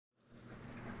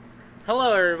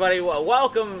Hello, everybody.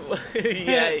 Welcome.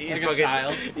 Yeah, you Like a fucking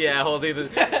child. Yeah, holding this.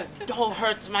 Don't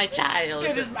hurt my child.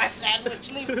 It is my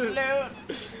sandwich. Leave it alone.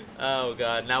 Oh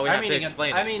God! Now we have to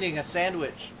explain I'm it. eating a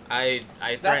sandwich. I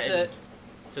That's threatened it.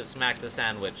 to smack the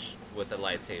sandwich with a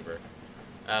lightsaber.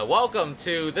 Welcome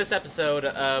to this episode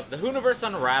of the Whoniverse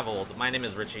Unraveled. My name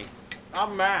is Richie.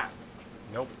 I'm Matt.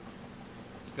 Nope.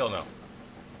 Still no.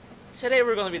 Today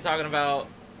we're going to be talking about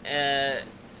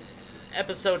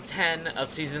episode 10 of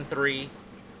season 3,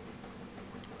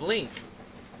 Blink.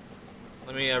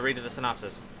 Let me read you the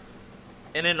synopsis.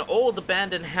 In an old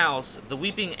abandoned house, the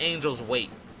weeping angels wait.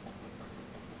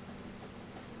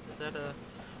 Is that a...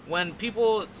 When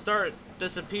people start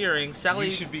disappearing, Sally...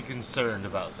 You should be concerned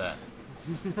about that.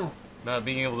 Not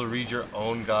being able to read your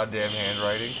own goddamn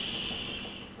handwriting.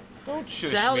 Don't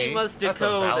shush Sally me. must That's a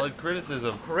decode valid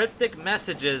criticism. cryptic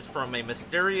messages from a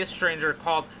mysterious stranger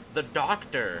called the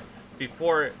Doctor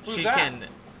before Who's she that? can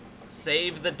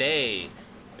save the day.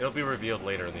 It'll be revealed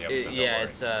later in the episode. Yeah, don't worry.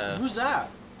 it's Who's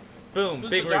that? boom, Who's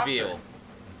big the Doctor? reveal.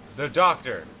 The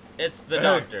Doctor. It's the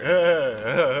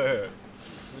Doctor.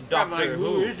 Doctor I'm like, who?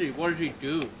 who is he? What does he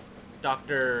do?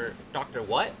 Doctor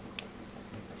what?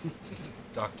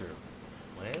 Doctor.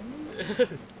 When?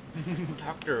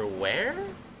 Doctor where?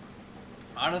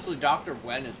 Honestly, Dr.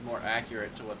 Wen is more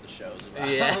accurate to what the show's about.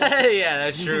 Yeah, yeah,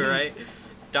 that's true, right?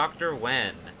 Doctor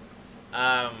Wen.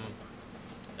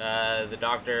 The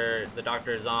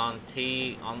doctor's on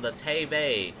the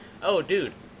TV. Oh,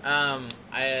 dude.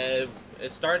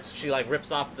 It starts. She like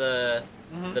rips off the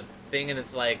thing, and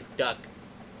it's like duck.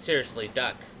 Seriously,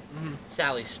 duck.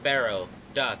 Sally Sparrow,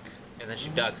 duck, and then she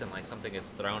ducks, and like something gets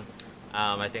thrown.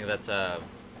 I think that's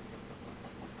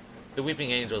the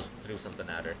Weeping Angels threw something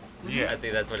at her. Yeah. I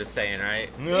think that's what it's saying, right?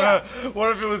 Yeah.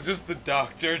 What if it was just the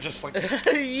Doctor, just like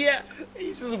Yeah.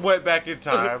 he just went back in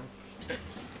time,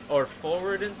 Or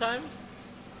forward in time.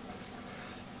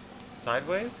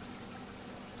 sideways?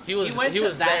 He was. He went he to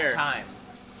was that there. time.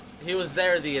 He was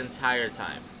there the entire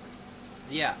time.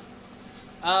 Yeah.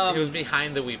 He was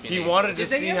behind the Weeping He Angels. wanted to Did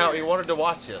they see ever- how he wanted to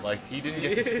watch it. Like he didn't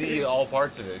get to see all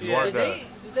parts of it. He Yeah. wanted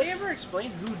Did they ever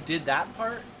explain who did that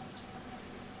part?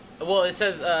 Well, it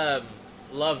says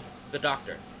 "Love the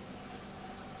Doctor"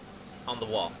 on the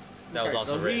wall. That Okay, was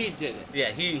also so written. he did it. Yeah,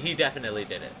 he definitely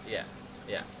did it. Yeah,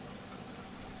 yeah.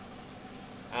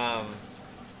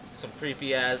 Some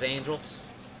creepy ass angels.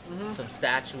 Some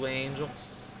statue angels.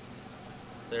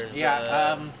 There's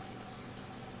Yeah.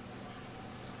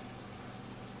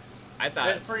 I thought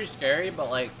It's pretty scary, but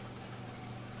like,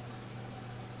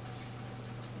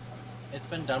 it's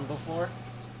been done before.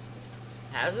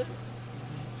 has it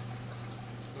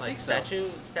like think so.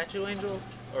 statue angels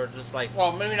or just like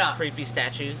Well, maybe not. creepy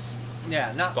statues.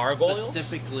 Yeah, not Gargoyles?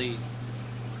 specifically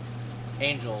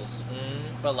angels,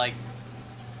 Mm. but like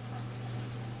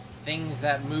things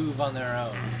that move on their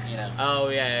own, you know. Oh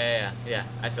yeah.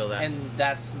 I feel that. And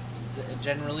that's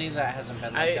generally that hasn't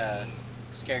been like I- a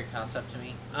scary concept to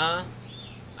me.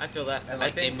 I feel that. And I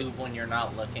like they think move when you're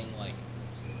not looking. Like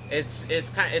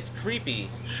it's creepy,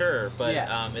 sure, but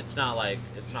Yeah. it's not like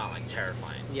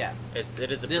terrifying. yeah,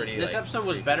 It is a this pretty. this like, episode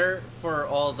was creepy. better for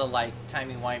all the like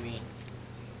timey wimey,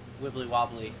 wibbly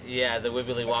wobbly. Yeah, the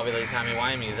wibbly wobbly timey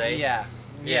wimeys, eh? Yeah,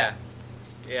 yeah.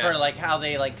 Yeah. For like how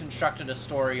they like constructed a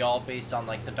story all based on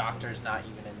like the Doctor's not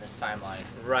even in this timeline.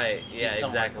 Right. Yeah. He's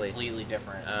someone Exactly. completely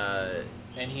different. Uh,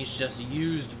 And he's just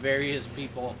used various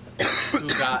people who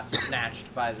got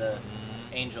snatched by the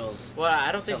angels. well,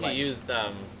 I don't So, think like- he used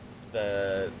the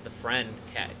friend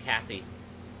Kathy.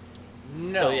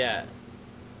 No. So yeah,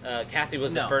 Kathy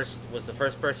was No. the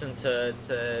first person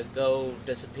to go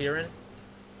disappearing.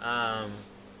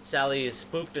 Sally is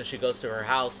spooked and she goes to her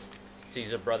house,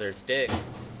 sees her brother's dick.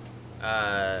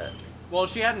 Well,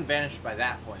 she hadn't vanished by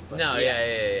that point. But No,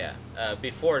 yeah.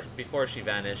 Before she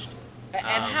vanished.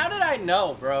 And how did I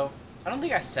know, bro? I don't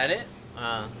think I said it.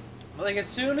 But like as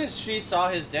soon as she saw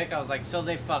his dick, I was like, so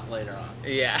they fuck later on.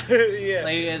 Yeah, yeah.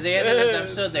 Like at the end of this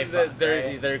episode, they fuck.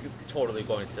 Right? They're totally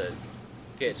going to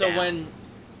get So down.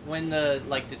 when the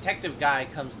like detective guy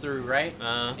comes through, right?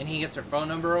 And he gets her phone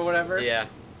number or whatever. Yeah.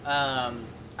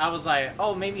 I was like,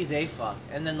 oh, maybe they fuck,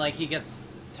 and then like he gets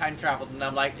time traveled, and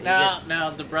I'm like, He no, gets-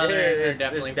 no, the brother and her it's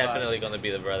definitely definitely fuck. going to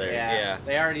be the brother. Yeah,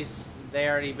 they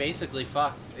already basically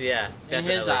fucked. Yeah, In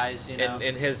his definitely. eyes, you know.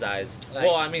 In his eyes. Like,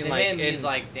 well, I mean, to like him, he's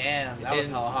like, damn, that was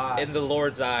hella hot. In the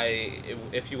Lord's eye,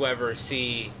 if you ever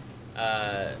see,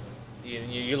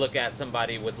 you look at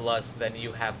somebody with lust, then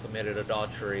you have committed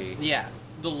adultery. Yeah,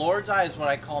 the Lord's eye is what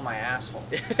I call my asshole.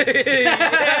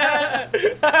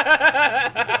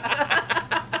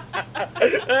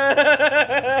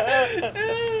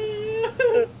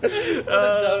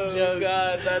 dumb joke.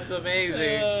 God, that's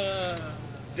amazing.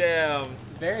 Damn.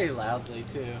 Very loudly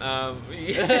too.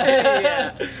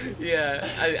 Yeah.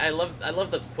 I love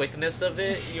the quickness of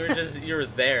it. You were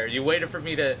there. You waited for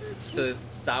me to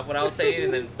stop what I was saying,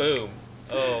 and then boom.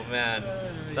 Oh man,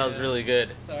 that was really good.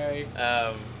 Sorry.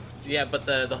 Yeah, but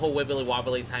the whole wibbly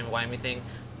wobbly timey-wimey thing,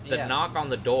 the knock on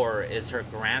the door is her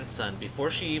grandson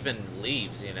before she even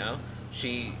leaves. You know,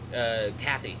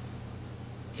 Kathy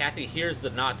hears the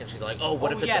knock and she's like, oh,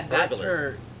 what if it's a burglar? That's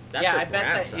her. That's her I bet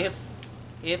grandson. that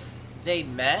if they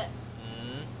met,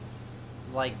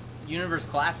 like Universe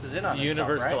collapses in on itself,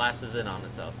 Universe right? collapses in on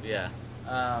itself, yeah.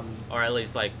 Or at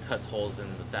least like cuts holes in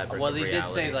the fabric. Well, of they reality.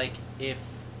 did say like if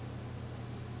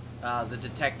the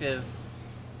detective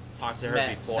talked to her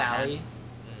met beforehand. Sally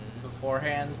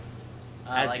beforehand,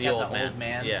 As like the as old an old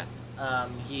man, yeah.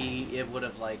 It would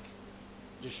have like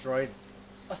destroyed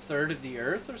a third of the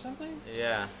Earth or something.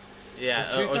 Yeah.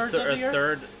 Or 2/3 of the Earth?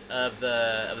 third of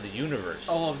the universe.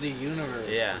 Oh, of the universe.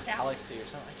 Yeah. Or galaxy or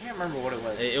something. I can't remember what it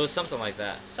was. It was something like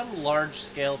that. Some large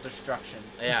scale destruction.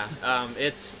 Yeah.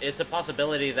 It's a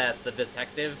possibility that the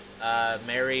detective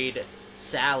married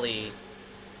Sally,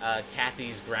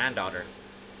 Kathy's granddaughter.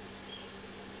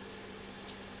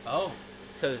 Oh.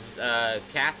 Because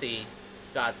Kathy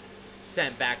got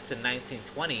sent back to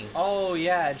 1920s. Oh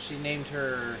yeah, and she named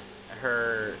her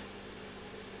her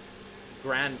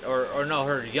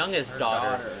youngest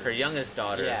daughter. Her youngest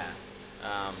daughter. Yeah.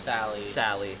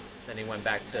 Sally. Then he went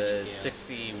back to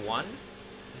 61.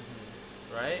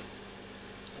 Right?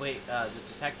 Wait, the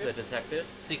detective? The detective?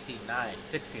 69.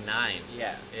 69.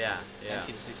 Yeah. Yeah.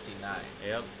 1969.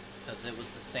 Yep. Because it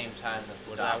was the same time that the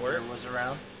Would that doctor work? was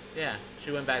around. Yeah. She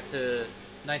went back to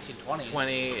 1920s.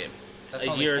 20. That's a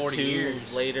only year or 40 two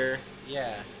years. later.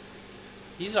 Yeah.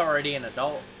 He's already an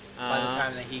adult by the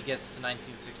time that he gets to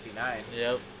 1969.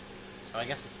 Yep. So I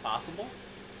guess it's possible.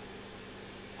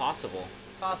 Possible.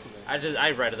 Possible.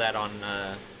 I read that on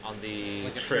the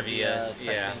Like a trivia. trivia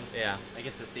Yeah. type thing? Yeah. Like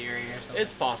it's a theory or something.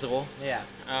 It's possible. Yeah.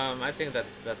 I think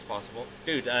that's possible.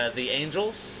 Dude, the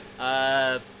angels,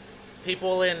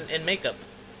 people in makeup.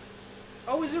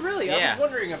 Oh, is it really? I Yeah. was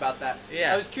wondering about that.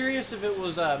 Yeah. I was curious if it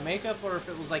was makeup or if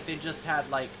it was like they just had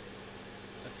like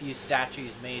a few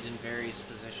statues made in various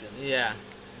positions. Yeah.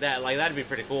 That'd be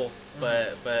pretty cool.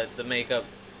 But the makeup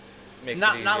makes it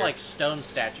not easier. like stone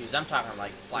statues. I'm talking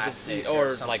like plastic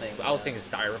or something. like I was thinking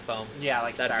styrofoam. Yeah,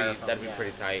 like styrofoam. That'd be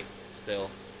pretty tight. Still,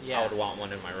 Yeah. I would want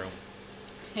one in my room.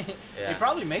 They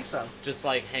probably make some. Just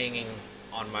like hanging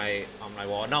on my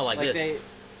wall. No, like this.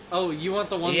 Oh, you want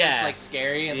the one that's like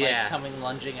scary and like coming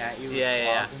lunging at you with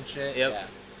claws and shit? Yep.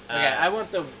 Yeah. Okay, I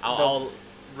want the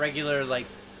regular like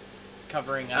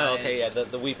covering eyes. Oh, okay, yeah,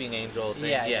 the weeping angel thing.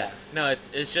 Yeah. No,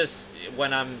 it's just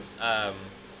when I'm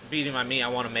beating my meat, I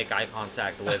want to make eye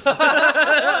contact with. I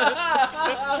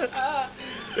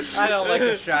don't like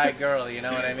a shy girl, you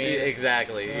know what I mean?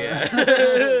 Exactly. Yeah.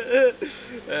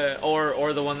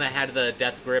 Or the one that had the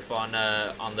death grip on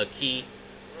the key.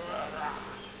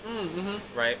 Mm-hmm.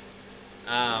 Right.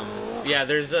 Yeah.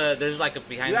 There's like a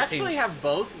behind you the scenes. You actually have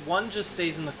both. One just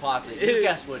stays in the closet. You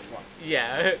guess which one.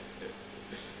 Yeah.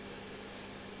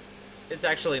 It's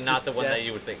actually not the one that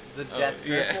you would think. The death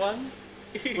grip one?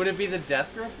 Would it be the death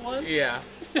grip one? Yeah.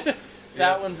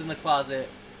 That one's in the closet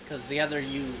because the other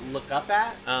you look up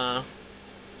at.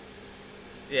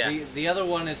 Yeah. The other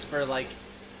one is for like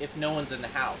if no one's in the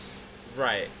house.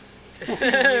 Right. You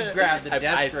grab the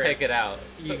death grip. I take it out.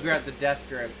 You grab the death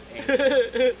grip.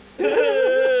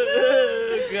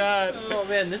 God. Oh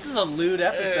man, this is a lewd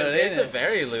episode, ain't it? It's a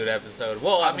very lewd episode.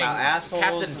 Well, Talking about assholes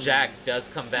Captain Jack does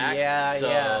come back. Yeah, so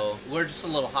yeah. We're just a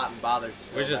little hot and bothered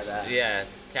still we're just by that. yeah.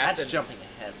 Captain, That's jumping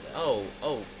ahead though.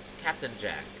 Oh, Captain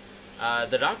Jack.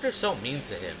 The Doctor's so mean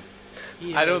to him.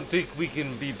 I don't think we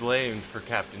can be blamed for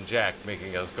Captain Jack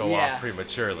making us go off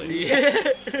prematurely. Yeah.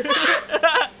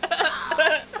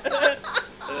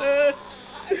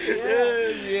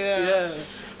 Yeah.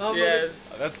 Yes.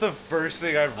 That's the first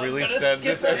thing I've really said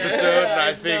this episode, and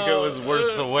I think it was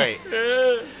worth the wait.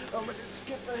 I'm gonna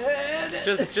skip ahead.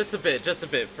 Just a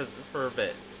bit for a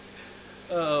bit.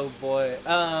 Oh boy.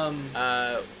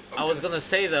 I was gonna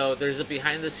say though, there's a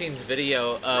behind the scenes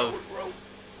video of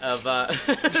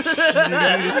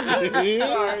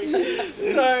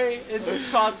Sorry, it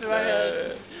just popped in my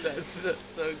head. That's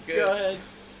so good. Go ahead.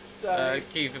 Sorry.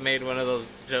 Keith made one of those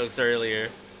jokes earlier.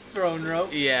 Throwing rope.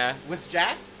 Yeah. With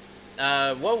Jack?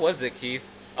 What was it, Keith?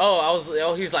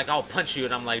 He's like, I'll punch you,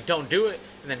 and I'm like, don't do it.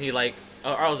 And then he like,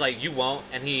 or I was like, you won't,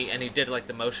 and he did like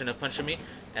the motion of punching me,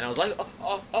 and I was like,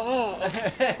 oh.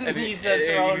 And he said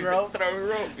throwing rope. Throwing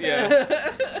rope.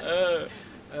 Yeah.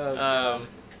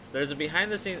 There's a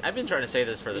behind the scenes. I've been trying to say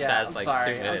this for the past I'm like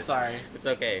sorry, 2 minutes. I'm sorry. It's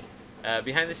okay.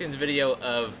 Behind the scenes video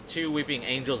of 2 weeping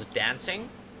angels dancing,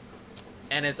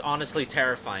 and it's honestly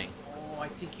terrifying. Oh, I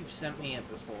think you've sent me it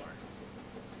before.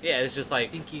 Yeah, it's just I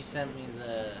like. think you sent me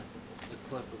the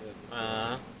clip of it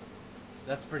before.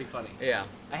 That's pretty funny. Yeah.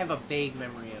 I have a vague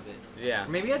memory of it. Yeah. Or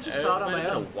maybe I just saw it on my might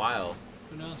have own. been a while.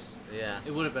 Who knows? Yeah.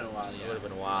 It would have been a while, yeah. It would have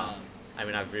been a while. Um, I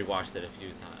mean, I've rewatched it a few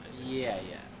times. yeah.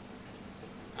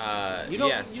 You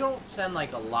You don't send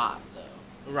like a lot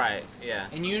though. Right. Yeah.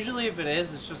 And usually if it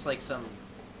is, it's just like some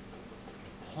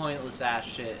pointless ass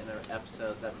shit in an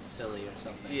episode that's silly or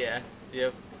something. Yeah.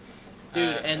 Yep.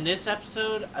 Dude, and this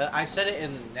episode, I said it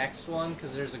in the next one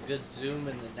because there's a good zoom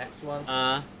in the next one.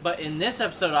 But in this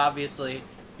episode, obviously,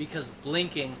 because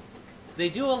blinking, they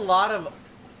do a lot of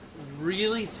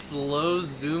really slow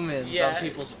zoom-ins on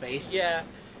people's faces. Yeah.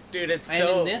 Dude, it's and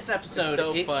so. in this episode,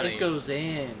 so funny. it goes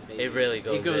in, baby. It really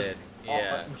goes in.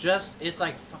 Yeah. It's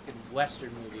like a fucking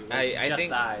Western movie where it's just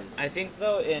think, eyes. I think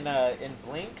though in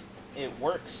Blink, it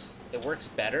works. It works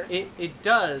better. It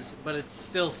does, but it's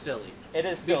still silly. It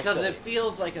is still because silly. it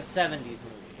feels like a 70s movie.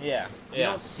 Yeah. You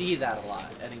don't see that a lot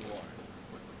anymore.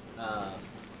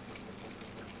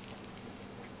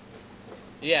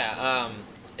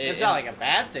 It's not like a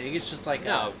bad thing. It's just like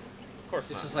no, of course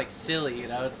it's not. just like silly, you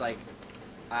know. It's like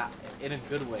in a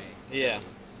good way. Yeah.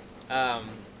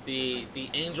 The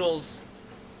angels,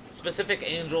 specific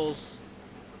angels,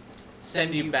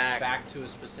 send you back to a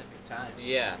specific time.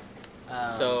 Yeah.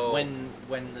 So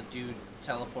when the dude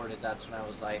teleported, that's when I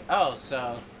was like, oh,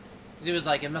 so 'cause he was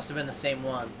like, it must have been the same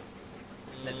one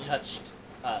that touched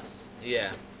us.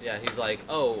 Yeah. Yeah. He's like,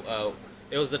 oh,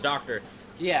 it was the doctor.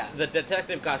 Yeah. The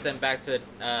detective got sent back to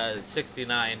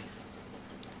 69,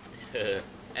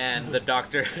 and the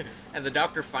doctor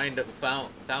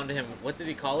found him. What did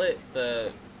he call it?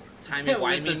 The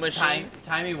timey-wimey machine.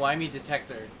 Timey-wimey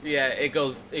detector. Yeah, it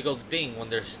goes ding when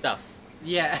there's stuff.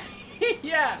 Yeah.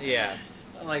 Yeah. Yeah.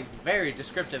 Like very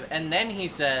descriptive. And then he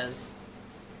says,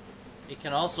 it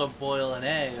can also boil an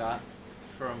egg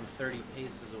from 30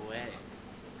 paces away.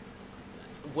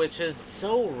 Which is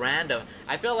so random.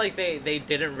 I feel like they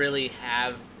didn't really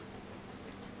have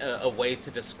a way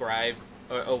to describe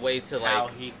or a way to like how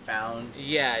he found.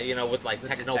 Yeah, you know, with like the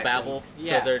technobabble.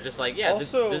 Yeah. So they're just like, yeah,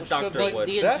 Also, this doctor should, like, would.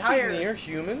 the that entire- be near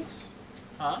humans?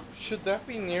 Huh? Should that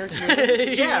be near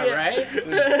humans? Yeah, Yeah.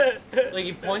 right? Like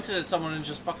he points it at someone and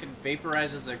just fucking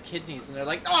vaporizes their kidneys, and they're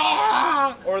like,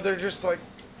 ah! Or they're just like,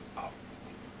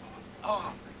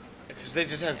 oh, because they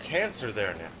just have cancer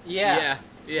there now. Yeah.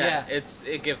 Yeah.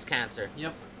 It gives cancer.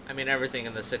 Yep. I mean, everything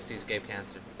in the '60s gave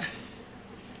cancer.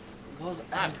 Well,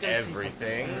 Not I was gonna everything.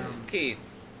 say something. Keith.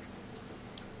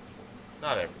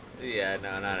 Not everything. Yeah,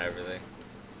 no, not everything.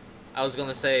 I was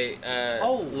gonna say,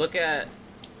 look at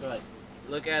Go ahead.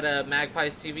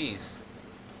 Magpie's TVs.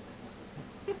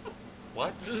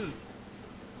 What?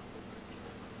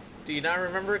 Do you not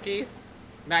remember, Keith?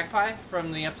 Magpie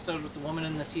from the episode with the woman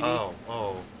in the TV.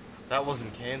 Oh, that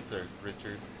wasn't cancer,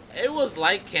 Richard. It was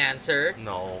like cancer.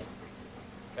 No,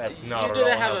 that's not You at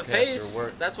didn't all have how a cancer face.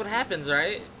 works. That's what happens,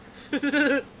 right?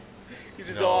 You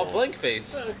just go all No. blank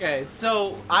face. Okay,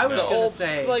 so I was No. gonna Old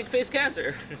say, blank face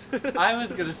cancer. I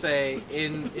was gonna say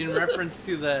in reference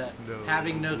to the No.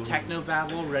 having no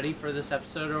technobabble ready for this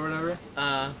episode or whatever,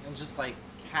 and just like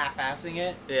half-assing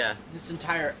it. Yeah. This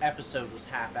entire episode was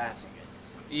half-assing it.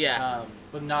 Yeah.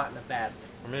 But not in a bad way.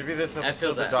 Or maybe this feel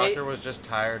episode the that. doctor was just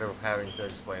tired of having to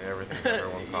explain everything to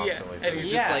everyone Yeah. constantly. And he's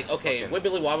he's just Yeah. like, okay,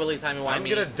 fucking- wibbly wobbly, timey I'm wimey.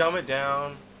 gonna dumb it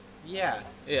down. Yeah.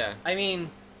 Yeah. I mean,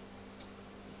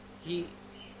 you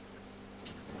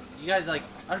guys like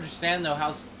understand though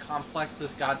how complex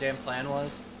this goddamn plan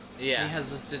was. Yeah. He has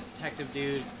the detective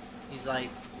dude. He's like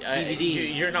Uh,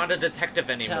 DVDs. You're not a detective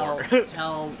anymore.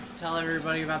 tell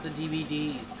everybody about the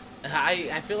DVDs.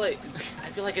 I feel like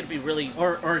it'd be really.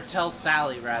 Or tell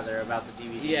Sally rather about the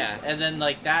DVDs. Yeah. And then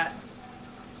like that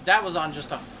was on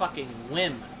just a fucking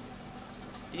whim.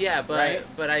 Yeah, but Right?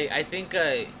 but I think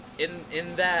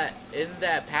in that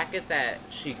packet that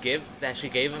she gave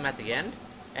him at the end,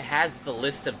 it has the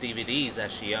list of DVDs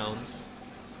that she owns.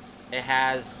 It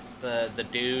has the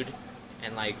dude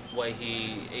and like what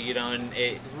he and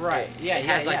it Right. Yeah. it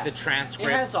yeah, has like yeah. the transcript.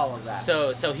 It has all of that.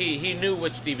 So he knew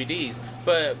which DVDs.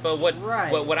 But what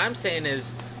Right. what I'm saying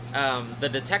is the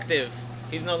detective,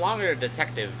 he's no longer a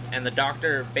detective, and the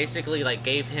doctor basically like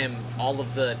gave him all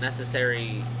of the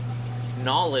necessary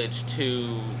knowledge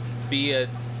to be a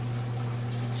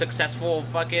successful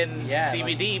fucking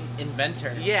DVD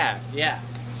inventor. Yeah. Yeah.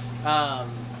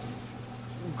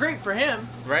 Great for him,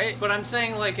 Right? but I'm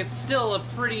saying like it's still a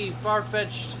pretty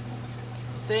far-fetched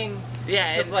thing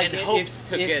Yeah, 'Cause, and, like, and hopes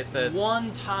to if get the.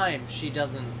 one time she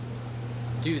doesn't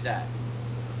do that,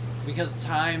 because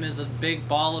time is a big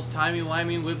ball of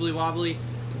timey-wimey, wibbly-wobbly,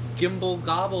 gimbal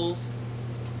gobbles.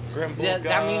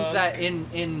 That means that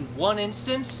in one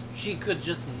instance, she could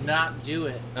just not do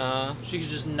it. She could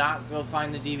just not go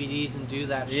find the DVDs and do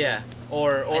that shit. Yeah,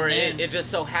 or then- it just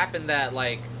so happened that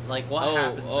like what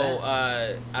happens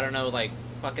then? I don't know, like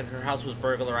fucking her house was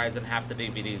burglarized and half the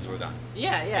DVDs were gone.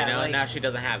 Yeah, You know, like, and now she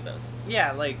doesn't have those.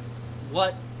 yeah, like,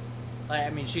 what? Like, I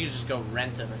mean, she could just go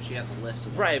rent them if she has a list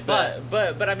of them. Right,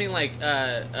 but I mean, like,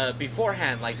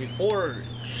 beforehand, like before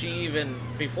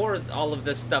all of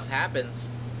this stuff happens,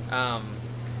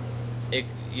 it,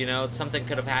 you know, something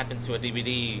could have happened to a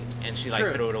DVD and she like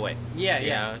True. threw it away. Yeah, you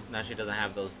yeah. know? Now she doesn't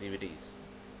have those DVDs.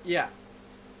 Yeah.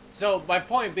 So my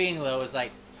point being though is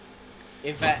like,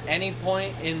 if at any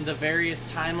point in the various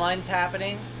timelines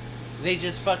happening, they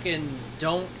just fucking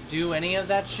don't do any of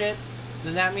that shit,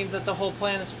 then that means that the whole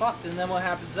plan is fucked. And then what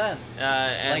happens then?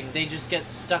 And Like they just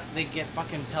get stuck. They get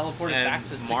fucking teleported and back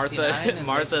to 69. And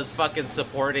Martha's just, fucking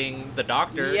supporting the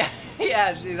doctor. Yeah,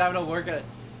 yeah. She's having to work at it.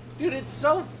 Dude, it's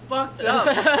so fucked up.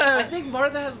 I think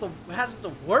Martha has the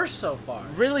worst so far.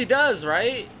 Really does,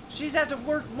 right? She's had to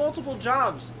work multiple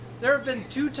jobs. There have been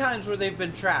 2 times where they've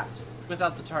been trapped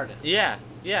without the TARDIS. Yeah,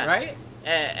 yeah. Right?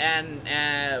 And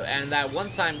that one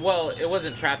time, well, it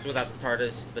wasn't trapped without the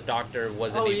TARDIS. The Doctor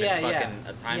wasn't even fucking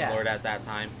a Time Lord at that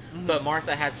time. Mhm. But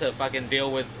Martha had to fucking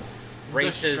deal with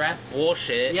racist stress.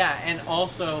 bullshit. Yeah, and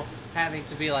also having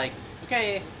to be like,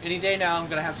 okay, any day now I'm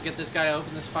gonna have to get this guy to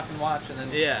open this fucking watch, and then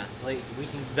Yeah. like we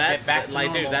can That's get back to like,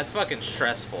 normal. dude, that's fucking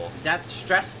stressful. That's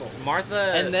stressful.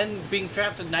 Martha. And then being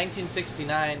trapped in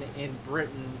 1969 in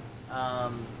Britain,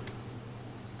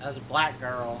 as a black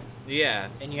girl, Yeah.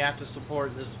 and you have to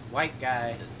support this white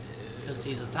guy because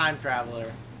he's a time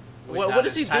traveler. What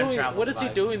is he doing? What is he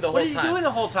doing the whole time? What is he doing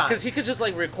the whole time? Because he could just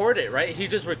like record it, right? He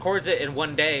just records it in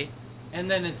one day. And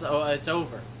then it's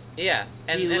over. Yeah,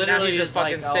 and he now literally he's just is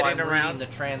fucking like, oh, sitting I'm around. reading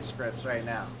the transcripts right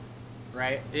now,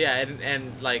 right? Yeah,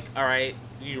 and like, all right,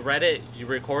 you read it, you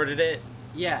recorded it.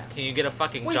 Yeah. Can you get a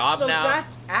fucking Wait, job so now?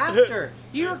 that's after.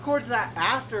 He records that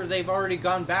after they've already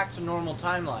gone back to normal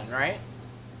timeline, right?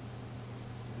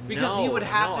 Because he would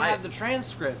have to have the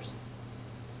transcripts.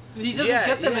 He doesn't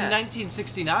get them in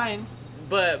 1969.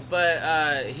 But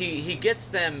he gets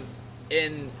them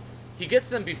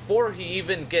before he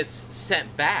even gets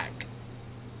sent back.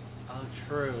 Oh,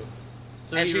 true.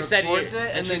 So And he she said records he- it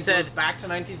and and she then said- goes back to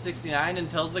 1969 and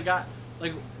tells the guy,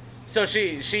 like, So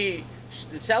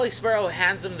Sally Sparrow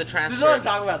hands him the transcript. this is what I'm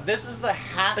talking about. This is the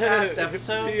half-assed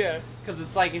episode. Yeah. Because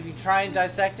it's like, if you try and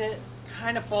dissect it,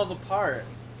 kind of falls apart.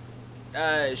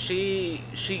 She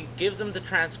gives him the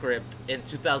transcript in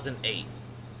 2008.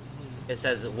 It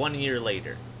says 1 year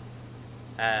later.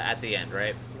 At the end,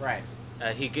 right? Right.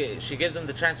 She gives him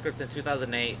the transcript in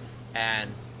 2008,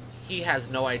 and he has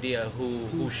no idea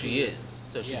who she is.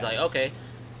 So she's Yeah. like, okay,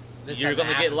 This you're hasn't gonna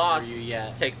get happened for lost. you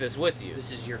yet. Take this with you.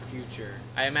 This is your future.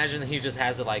 I imagine he just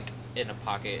has it like in a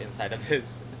pocket inside of his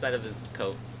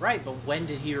coat. Right, but when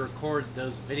did he record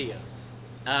those videos?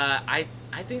 I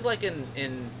think like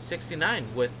in '69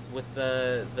 with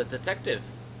the detective,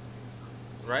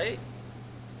 right?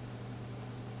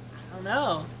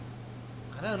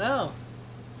 I don't know.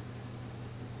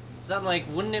 So I'm like,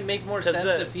 wouldn't it make more 'Cause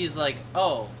sense if he's like,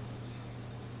 oh,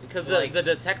 Because Like- the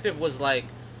detective was like,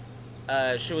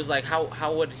 she was like,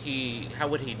 how would he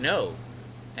know,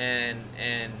 and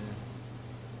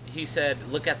he said,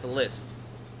 look at the list.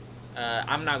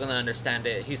 I'm not gonna understand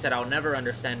it. He said, I'll never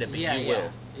understand it, but yeah, you yeah,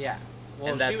 will. yeah.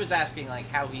 Well, And she that's- was asking like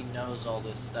how he knows all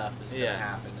this stuff is Yeah. gonna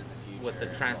happen in the future With the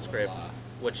and transcript, blah, blah, blah.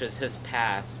 which is his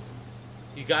past.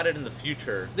 He got it in the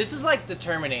future. This is like the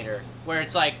Terminator, where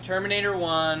it's like Terminator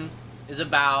 1 is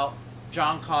about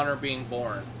John Connor being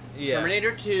born. Yeah.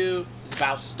 Terminator 2 is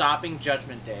about stopping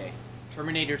Judgment Day.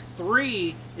 Terminator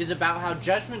 3 is about how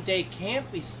Judgment Day can't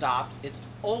be stopped. It's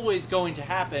always going to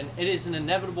happen. It is an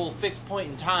inevitable fixed point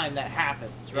in time that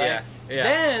happens, right? Yeah.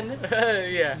 Then,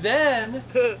 Yeah. then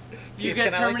you Keith, get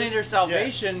can I like Terminator this?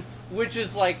 Salvation, which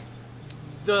is like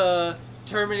the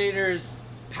Terminator's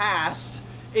past.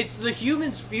 It's the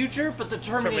human's future, but the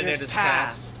Terminator's, Terminator's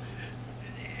past.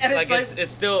 And Like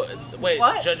it's still wait.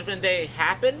 What? Judgment Day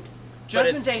happened.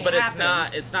 Judgment Day but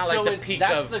happened. It's not so like the peak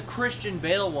that's of. the Christian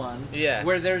Bale one. Yeah.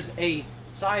 Where there's a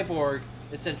cyborg,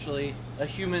 essentially a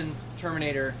human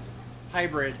Terminator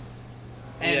hybrid,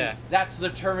 and Yeah. that's the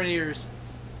Terminator's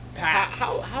past.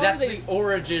 How that's are they- the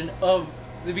origin of.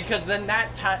 Because then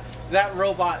that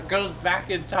robot goes back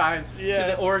in time to Yeah.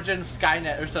 the origin of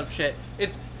Skynet or some shit.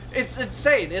 It's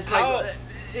insane. It's How- like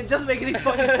it doesn't make any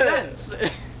fucking sense.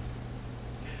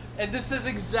 And this is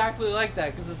exactly like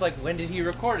that, because it's like, when did he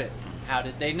record it? How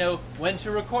did they know when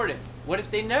to record it? What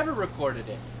if they never recorded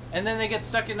it? And then they get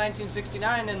stuck in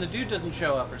 1969 and the dude doesn't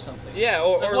show up or something. Yeah,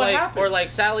 or like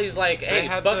Sally's like, hey,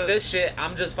 had fuck this shit,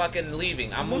 I'm just fucking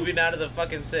leaving. I'm moving out of the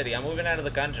fucking city. I'm moving out of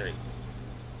the country.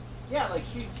 Yeah, like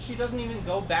she doesn't even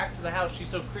go back to the house. She's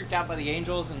so creeped out by the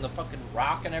angels and the fucking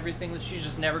rock and everything that she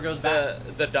just never goes back.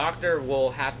 The doctor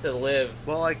will have to live.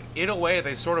 Well, like, in a way,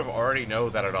 they sort of already know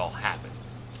that it all happens.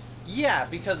 Yeah,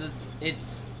 because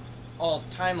it's all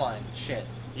timeline shit.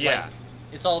 Yeah. Like,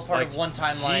 it's all part Like, of one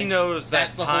timeline. He knows that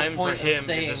That's the whole time for point of him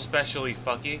saying- is especially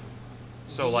fucky.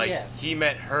 So, like, Yes. he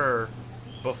met her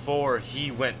before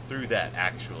he went through that,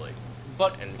 actually.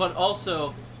 But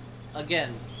also,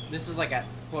 again, this is like a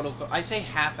quote unquote. I say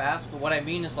half-assed, but what I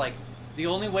mean is like the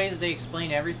only way that they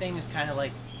explain everything is kind of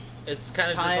like It's kind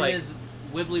of just time like is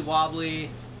wibbly wobbly,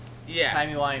 yeah.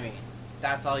 timey wimey.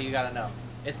 That's all you gotta know.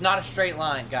 It's not a straight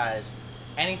line, guys.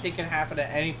 Anything can happen at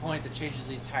any point that changes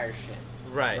the entire shit.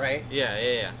 Right. Right?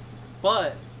 Yeah.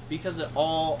 But because it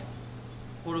all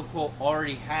quote unquote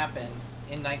already happened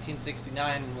in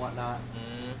 1969 and whatnot,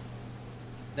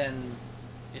 then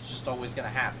it's just always gonna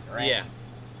happen, right?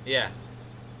 Yeah.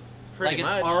 Pretty like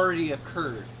much. it's already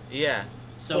occurred. Yeah.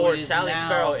 So For it is Sally now,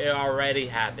 Sparrow, it already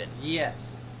happened.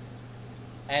 Yes.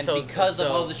 And So- because of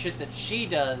so- all the shit that she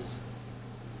does,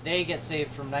 they get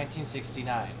saved from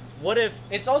 1969. What if?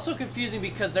 It's also confusing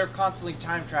because they're constantly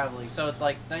time traveling, so it's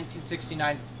like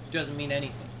 1969 doesn't mean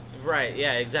anything. Right.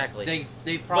 Yeah. Exactly.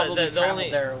 They probably the traveled only-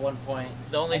 there at one point.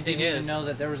 the only and thing didn't even is- know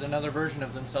that there was another version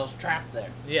of themselves trapped there,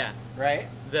 Yeah. right?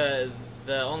 The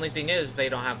only thing is they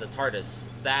don't have the TARDIS.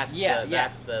 That's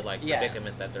the like Yeah.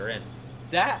 predicament that they're in.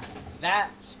 That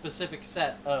specific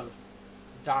set of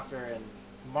Doctor and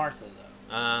Martha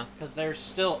though, because there's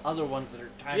still other ones that are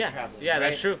time traveling. Yeah, right?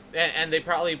 that's true. And they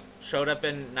probably showed up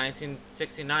in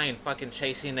 1969, fucking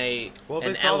chasing an They saw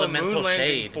the elemental moon landing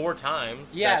shade. 4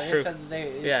 times. Yeah, That's they true. said that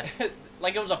they Yeah.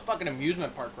 like it was a fucking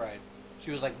amusement park ride.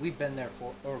 She was like, we've been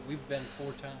 4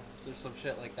 times or some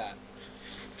shit like that.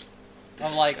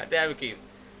 I'm like, God damn it, Keith.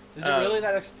 is it really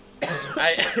that?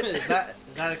 is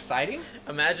that exciting?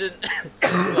 Imagine,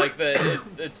 like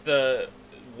it's the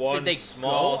one they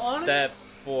small go on it? step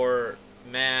for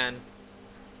man,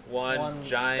 one One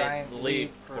giant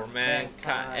leap for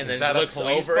mankind, and Is then that it a looks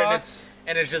police over box?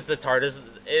 and it's just the TARDIS.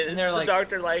 And they're the like-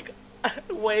 doctor like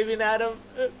waving at him.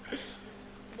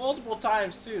 Multiple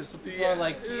times too. So people Yeah. are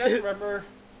like, "Do you guys remember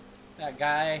that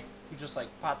guy who just like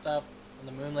popped up on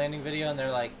the moon landing video?" And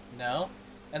they're like, "No,"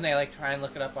 and they like try and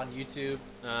look it up on YouTube,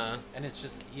 and it's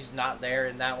just he's not there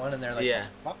in that one, and they're like, Yeah.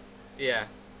 "What Yeah.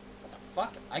 the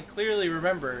fuck?" I clearly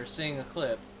remember seeing a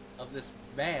clip of this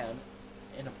man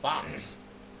in a box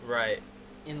Right.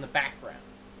 in the background,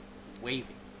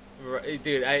 waving. Right,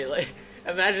 dude, I like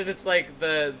imagine it's like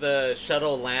the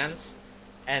shuttle lands,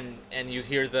 and you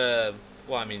hear the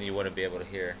well, I mean you wouldn't be able to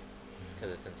hear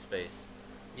because it's in space.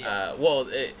 Yeah.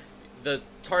 The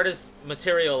TARDIS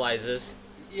materializes.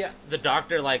 Yeah. The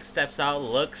doctor like steps out,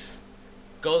 looks,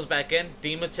 goes back in,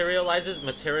 dematerializes,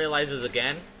 materializes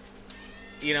again.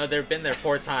 You know they've been there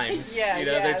 4 times. Yeah, You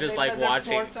know they're just they've like been there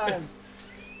watching. 4 times.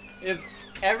 It's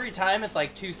every time it's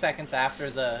like 2 seconds after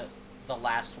the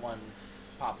last one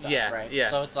popped up, Yeah, right? yeah.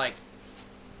 So it's like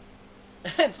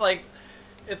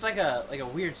it's like a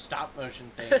weird stop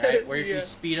motion thing, right? Where if Yeah. you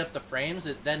speed up the frames,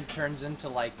 it then turns into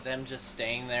like them just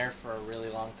staying there for a really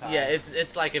long time. Yeah,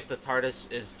 it's like if the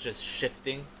TARDIS is just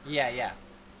shifting. yeah.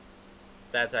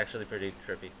 That's actually pretty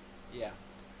trippy.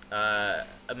 Yeah.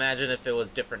 Imagine if it was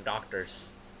different doctors.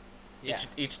 Yeah.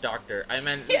 Each doctor. I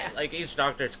meant Yeah. like each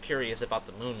doctor's curious about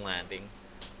the moon landing.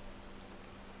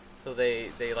 So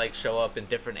they like show up in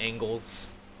different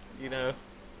angles, you know.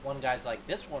 One guy's like,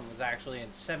 this one was actually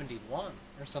in 71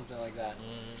 or something like that.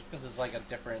 Because it's like a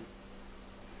different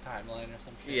timeline or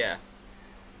some shit. Yeah.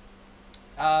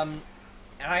 And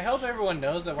I hope everyone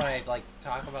knows that when I like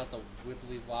talk about the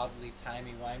wibbly wobbly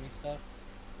timey wimey stuff,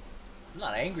 I'm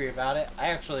not angry about it. I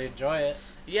actually enjoy it.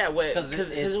 Yeah, Because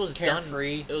because it's it was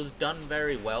carefree. done. It was done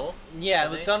very well. Yeah, I it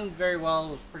was think. done very well.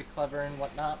 It was pretty clever and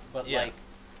whatnot. But Yeah. like,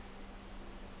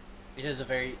 it is a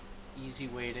very easy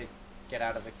way to get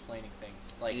out of explaining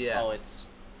things. Like, Yeah.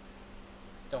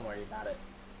 don't worry about it.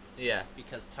 Yeah.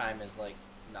 Because time is like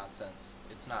nonsense.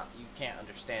 It's not. You can't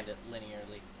understand it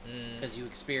linearly. Because you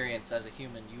experience, as a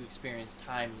human, you experience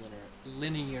time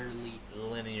linearly.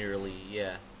 Linearly,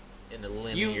 yeah. In a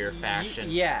linear fashion.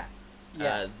 Yeah.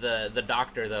 The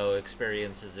doctor though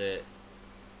experiences it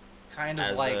Kind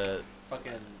of as like a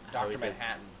fucking how Dr. he did-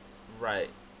 Manhattan right.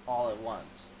 all at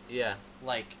once. Yeah.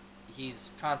 Like,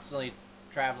 he's constantly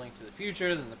traveling to the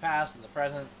future, then the past, and the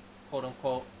present, quote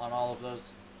unquote, on all of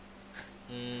those.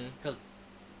 Mm. Because,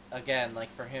 again,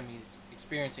 like for him, he's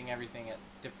experiencing everything at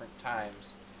different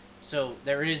times. So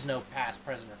there is no past,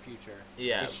 present, or future.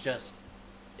 Yeah. It's just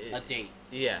a date.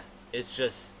 Yeah. It's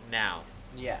just now.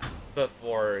 Yeah. But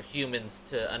for humans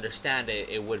to understand it,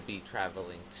 it would be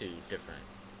traveling to different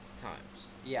times.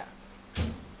 Yeah.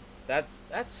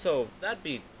 That's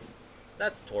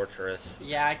torturous.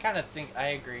 Yeah, I kind of think I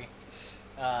agree.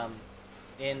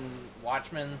 In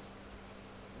Watchmen,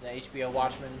 the HBO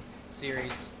Watchmen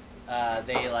series,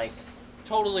 they like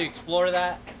totally explore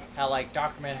that. How like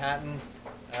Dr. Manhattan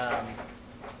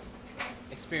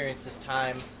experiences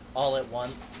time all at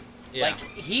once. Yeah. Like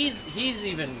he's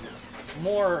even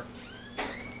more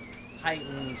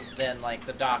heightened than like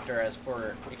the Doctor as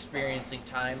for experiencing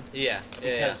time. Yeah.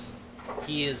 Because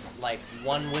he is like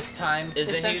one with time.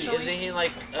 Isn't he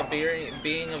like a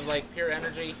being of like pure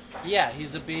energy? Yeah,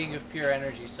 he's a being of pure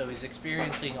energy, so he's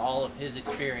experiencing all of his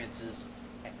experiences,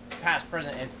 past,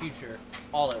 present, and future,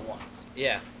 all at once.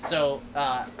 Yeah. So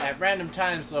at random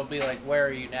times they'll be like, "Where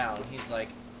are you now?" And he's like,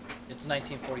 "It's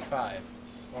 1945,"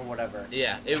 or whatever.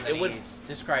 Yeah. He's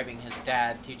describing his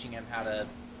dad teaching him how to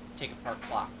take apart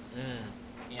clocks.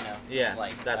 Mm. You know. Yeah.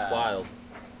 Like that's wild.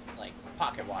 Like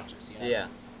pocket watches. You know. Yeah.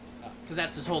 Because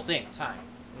that's his whole thing, time.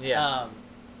 Yeah.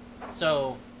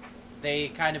 So they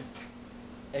kind of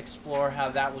explore how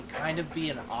that would kind of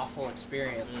be an awful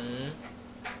experience.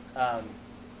 Mm-hmm.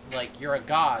 Like, you're a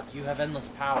god, you have endless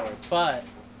power, but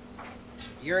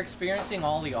you're experiencing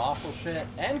all the awful shit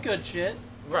and good shit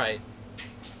Right.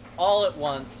 all at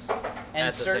once, and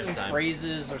At the certain same time.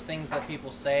 phrases or things that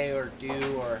people say or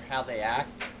do or how they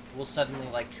act will suddenly,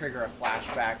 like, trigger a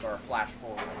flashback or a flash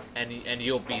forward. And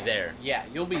you'll be there. Yeah,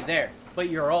 you'll be there, but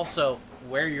you're also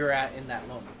where you're at in that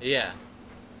moment. Yeah.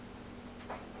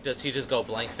 Does he just go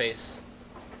blank face?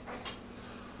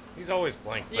 He's always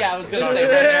blank. Yeah, I was gonna Yeah.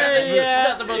 say, Yeah,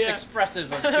 not the most yeah.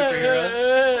 expressive of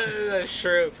superheroes. That's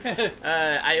true.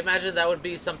 I imagine that would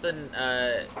be something,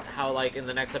 how, like, in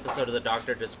the next episode of The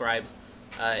Doctor describes,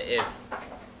 if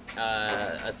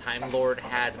a Time Lord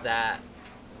had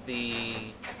the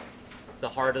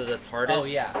heart of the TARDIS. Oh,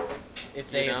 yeah.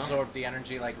 If they You know? absorbed the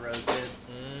energy like Rose did,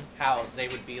 Mm. how they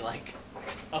would be like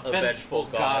a vengeful vengeful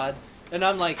god. god. And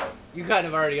I'm like, you kind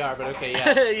of already are, but okay,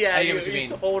 yeah. Yeah, I get what you mean.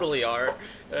 totally are.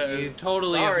 You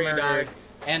totally sorry, have murdered, dog.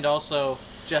 and also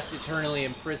just eternally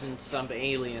imprisoned some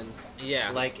aliens. Yeah.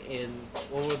 Like in,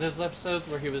 what were those episodes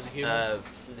where he was a human?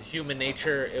 The human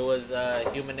nature. It was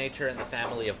human nature and the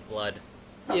family of blood.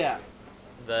 Yeah.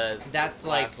 That's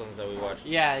like, last ones that we watched.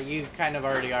 yeah, you kind of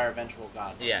already are a vengeful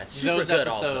god. Yeah, super good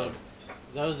also.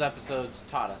 Those episodes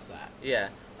taught us that. Yeah,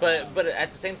 but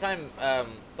at the same time,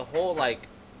 the whole like,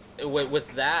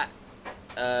 with that,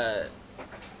 they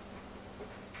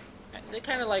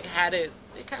kind of like had it.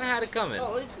 They kind of had it coming.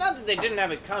 Oh, it's not that they didn't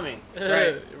have it coming,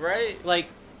 right? Right. Like,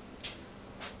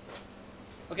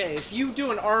 okay, if you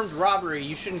do an armed robbery,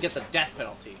 you shouldn't get the death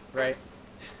penalty, right?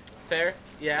 Fair.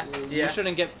 Yeah. You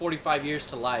shouldn't get 45 years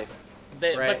to life.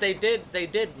 Right. right. But they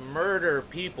did murder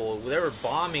people. They were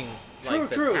bombing like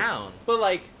the town, But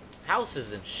like,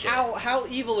 houses and shit. how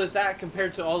evil is that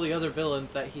compared to all the other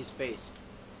villains that he's faced?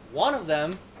 One of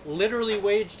them literally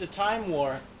waged a time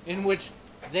war in which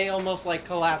they almost like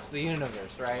collapsed the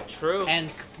universe, right? True.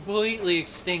 And completely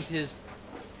extinct his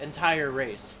entire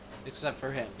race, except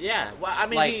for him. Yeah. Well, I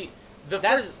mean, Like,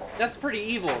 first that's pretty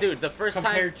evil, dude. The first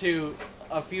compared time. to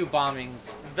a few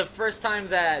bombings. The first time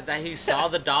that he saw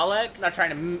the Dalek, I'm not trying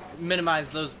to minimize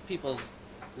those people's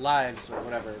lives or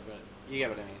whatever, but you get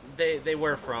what I mean. they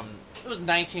were from. It was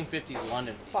 1950s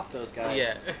London. Fuck those guys.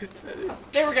 Yeah.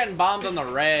 They were getting bombed on the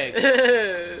reg.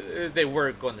 They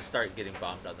were going to start getting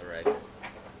bombed on the reg.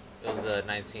 It was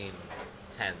 1910s.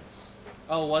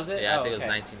 Oh, was it? Yeah, I oh, think okay. it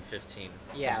was 1915.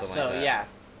 Yeah, something so like that. yeah.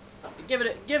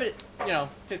 Give it,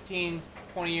 15,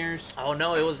 20 years. Oh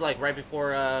no, it was like right before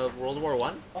World War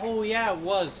One. Oh yeah, it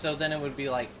was. So then it would be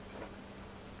like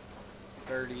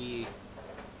 30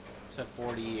 to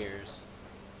 40 years.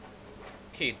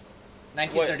 Keith,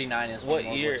 1939 is what when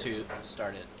World year? War II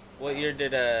started. what year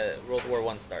did World War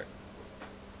One start?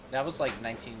 That was like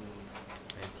 19...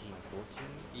 1914?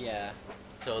 Yeah.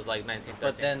 So it was like 1913.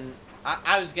 But then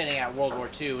I was getting at World War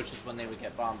II, which is when they would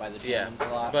get bombed by the Germans a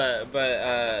lot.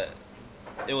 but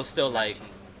it was still like,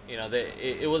 you know,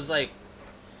 it was like,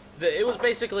 it was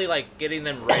basically like getting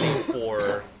them ready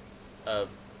for a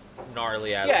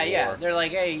gnarly ass war. Yeah. They're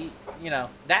like, hey,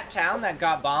 that town that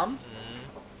got bombed,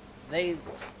 Mhm. they,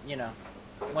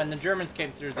 when the Germans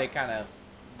came through, they kind of,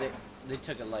 they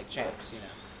took it like champs,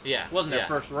 Yeah. It wasn't their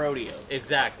first rodeo.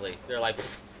 Exactly. They're like,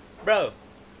 bro,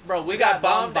 Bro, we got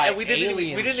bombed by and we didn't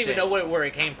alien even know where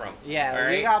it came from. Yeah, all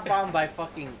right? we got bombed by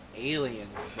fucking aliens,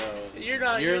 bro. You're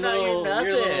nothing. Your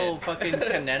little fucking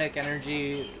kinetic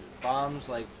energy bombs,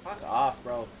 like, fuck off,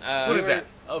 bro. What is that?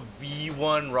 A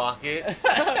V1 rocket?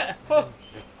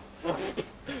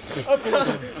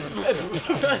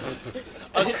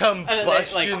 A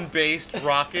combustion-based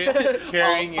rocket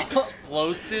carrying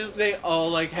explosives? They all,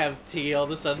 like, have tea all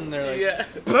of a sudden. They're like... Yeah.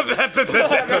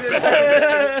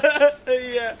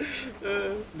 Yeah.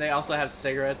 They also have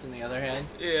cigarettes in the other hand.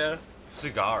 Yeah.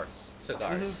 Cigars.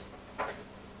 Cigars.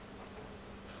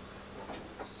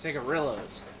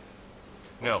 Cigarillos.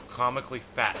 No, comically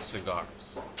fat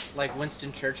cigars. Like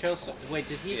Winston Churchill? Wait,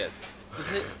 did he... Yes.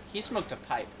 He smoked a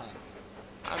pipe, huh?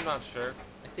 I'm not sure.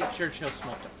 I think Churchill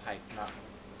smoked a pipe, not...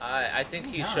 I think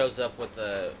he Not. shows up with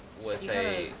He got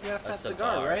a fat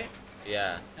cigar, right?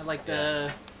 Yeah. And like Yeah.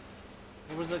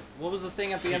 what was the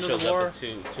thing at the He end of shows the war? up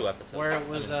in two episodes. Where it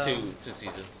was, I mean, two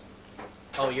seasons.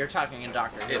 Oh, you're talking in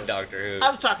Doctor Who. In Doctor Who. I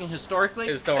was talking historically.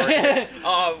 Historically. It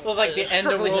was like the end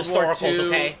of Strictly World War historicals, II.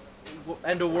 okay?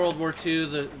 End of World War II.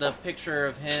 The picture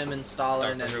of him and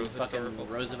Stalin Doctor Who and fucking historicals.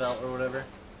 Roosevelt or whatever.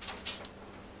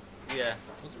 Yeah.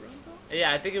 Was it Roosevelt?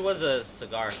 Yeah, I think it was a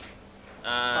cigar.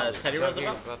 Teddy Talking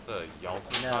Roosevelt? about the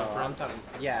Yalta No, conference? I'm talking.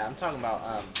 Yeah, I'm talking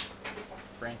about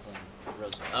Franklin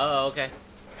Roosevelt. Oh, okay.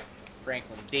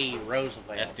 Franklin D.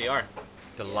 Roosevelt. FDR.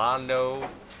 Delano.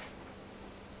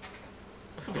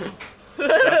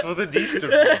 That's what the D stood for.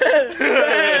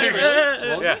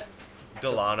 What was Yeah. it?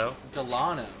 Delano.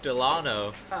 Delano.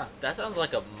 Delano. Huh. That sounds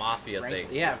like a mafia thing.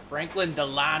 Yeah, Franklin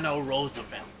Delano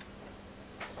Roosevelt.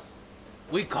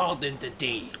 We called him the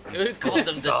D. We called him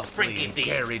the Softly freaking D.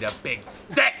 carried a big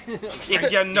stick,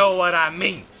 if you know what I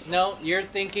mean. No, you're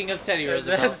thinking of Teddy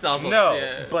Roosevelt. That's also, No,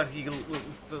 yeah. but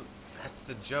that's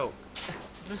the joke.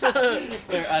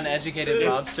 They're uneducated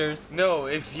mobsters. No,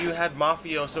 if you had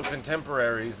mafioso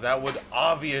contemporaries, that would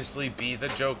obviously be the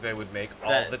joke they would make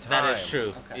all the time. That is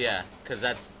true. Okay. Yeah, because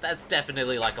that's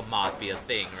definitely like a mafia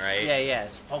thing, right? Yeah.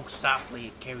 Spoke softly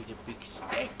and carried a big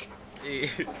stick.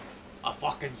 A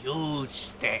fucking huge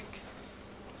stick.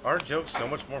 Aren't jokes so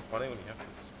much more funny when you have to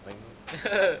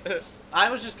explain them?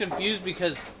 I was just confused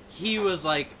because he was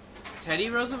like Teddy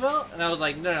Roosevelt, and I was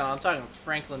like, no, I'm talking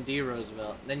Franklin D.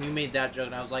 Roosevelt. Then you made that joke,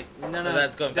 and I was like, no,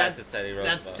 that's going back to Teddy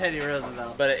Roosevelt. That's Teddy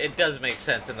Roosevelt. But it does make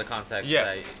sense in the context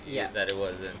Yes. that it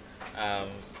was in.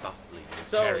 Softly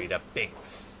So- carried a big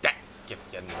stick, if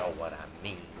you know what I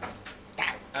mean.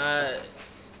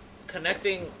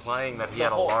 Connecting. Implying that he The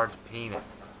had a whole- large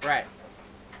penis. Right.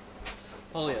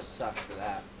 Polio sucks for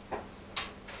that.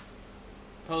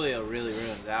 Polio really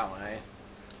ruins that one, eh?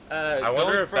 I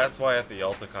wonder if that's why at the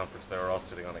Yalta conference they were all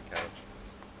sitting on a couch.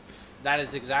 That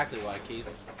is exactly why, Keith.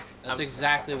 That's I'm-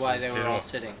 exactly why Just they were didn't- all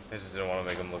sitting. They just didn't want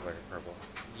to make him look like a cripple.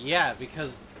 Yeah,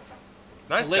 because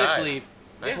Nice politically, guy.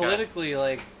 Nice guy. politically,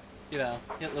 like, you know,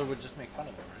 Hitler would just make fun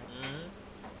of him, right?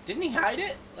 Mhm. Didn't he hide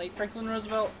it? Like Franklin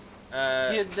Roosevelt?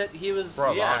 He was... For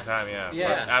a Yeah. long time, yeah. Yeah,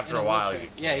 But after in a while, wheelchair.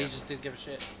 you Yeah, he just didn't give a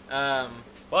shit. Well,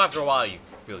 after a while, you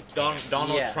really can't.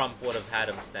 Donald Yeah. Trump would have had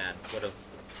him stand. Would have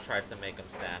tried to make him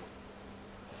stand.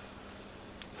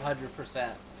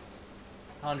 100%.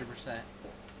 100%.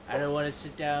 I don't want to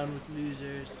sit down with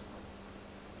losers.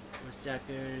 Or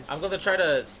suckers. I'm gonna try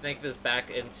to snake this back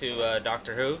into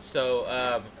Doctor Who.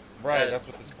 So, Right, that's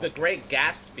what this The podcast Great is.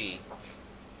 Gatsby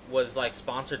was like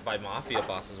sponsored by mafia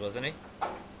bosses, wasn't he?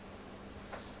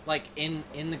 Like in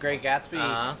The Great Gatsby.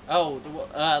 Uh-huh.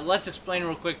 Oh, let's explain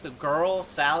real quick. The girl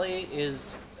Sally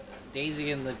is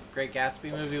Daisy in the Great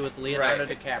Gatsby movie with Leonardo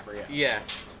Right. DiCaprio. Yeah.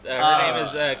 Her name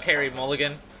is Carrie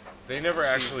Mulligan. They never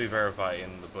actually verify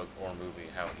in the book or movie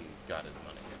how he got his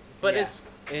money. But Yeah.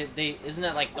 Isn't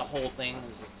that like the whole thing?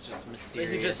 Is it's just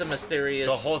mysterious? He's just a mysterious.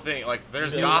 The whole thing, like,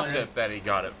 there's You gossip that he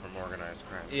got it from organized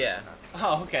crime. Yeah.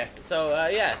 Oh, okay. So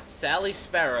yeah, Sally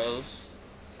Sparrows.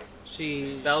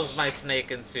 That was my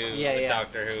snake into Yeah.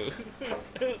 Doctor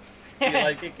Who. You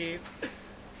like it, Keith?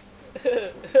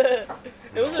 It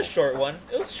was a short one.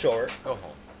 It was short. Go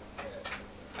home.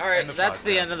 All right, End of that's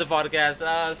the podcast. end of the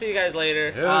podcast. See you guys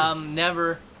later.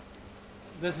 Never.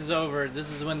 This is over.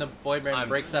 This is when the boy band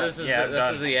breaks up. This is Yeah, this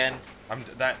done. is the end.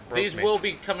 That broke These me. will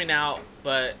be coming out,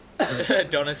 but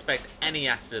don't expect any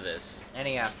after this.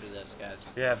 Any after this, guys.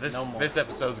 Yeah, this No more. this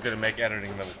episode's gonna make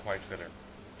editing them quite bitter.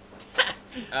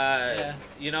 Yeah.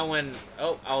 You know when?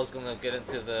 Oh, I was gonna get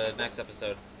into the next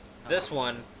episode. This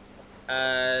one,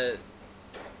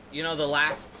 you know the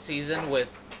last season with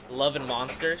Love and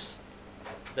Monsters,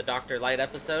 the Dr. Light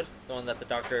episode, the one that the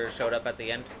Doctor showed up at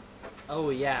the end. Oh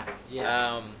yeah.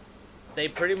 They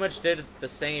pretty much did the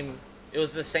same. It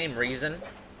was the same reason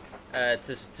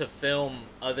to film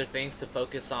other things to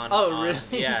focus on. Oh, really?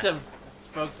 Yeah. to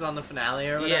focus on the finale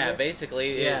or whatever? Yeah,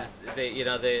 basically. Yeah.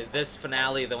 This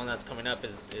finale, the one that's coming up,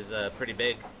 is pretty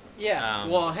big. Yeah.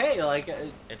 Well, hey, like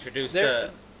Introduce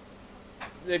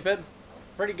they've been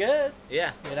pretty good.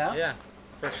 Yeah. You know? Yeah,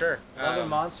 for sure. Love and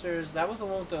Monsters. That was the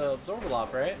one with the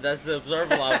Absorbaloff, right? That's the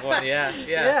Absorbaloff one. Yeah.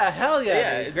 Yeah. Yeah. Hell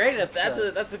yeah. Dude. Great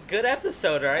episode. That's a good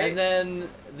episode, right? And then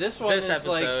this one is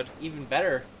episode. like even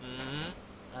better.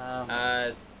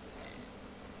 Mm-hmm.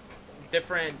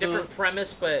 Different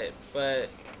premise, but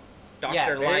Dr. Yeah,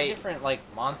 very Light. different like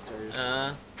monsters.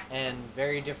 And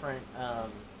very different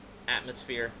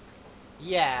atmosphere.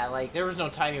 Yeah, like there was no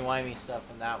timey-wimey stuff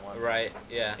in that one. Right,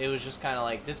 yeah. It was just kind of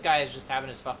like, this guy is just having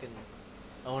his fucking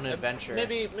own adventure.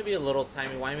 Maybe a little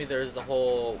timey-wimey. There's the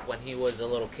whole, when he was a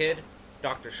little kid,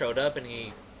 Doctor showed up and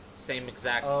he, same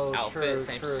exact outfit,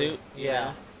 same suit. You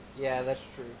know? Yeah, that's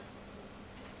true.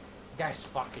 That's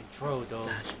fucking true, though.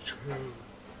 That's true.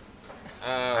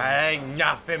 Ain't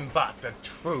nothing but the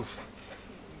truth.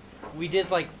 We did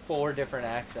like 4 different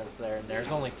accents there, and there's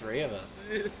only 3 of us.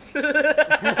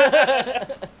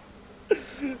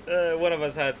 One of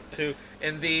us had 2.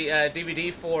 In the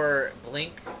DVD for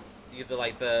Blink,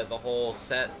 the whole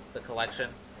set, the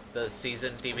collection, the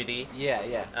season DVD.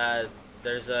 Yeah.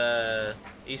 There's a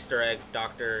Easter egg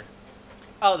Doctor.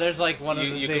 Oh, there's like one of the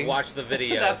You things. can watch the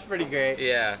video. That's pretty great.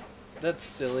 Yeah. That's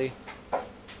silly.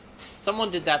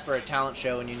 Someone did that for a talent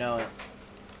show, and you know it.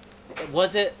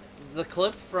 Was it the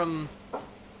clip from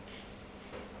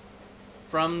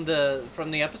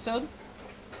the episode?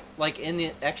 Like in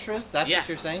the extras? That's what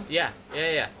you're saying? Yeah.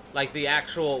 Like the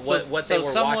actual what they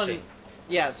were watching.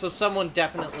 Yeah, so someone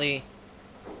definitely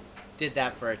did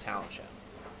that for a talent show.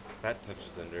 That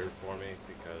touches the nerve for me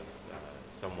because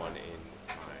someone in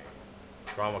my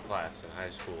drama class in high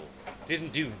school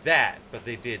didn't do that, but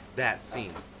they did that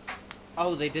scene.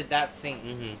 Oh, they did that scene.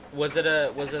 Mm-hmm. Was it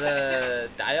a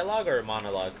dialogue or a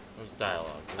monologue? It was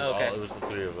dialogue. It was the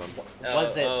 3 of them.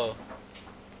 Was it? Oh.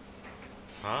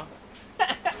 Huh?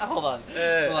 Hold on.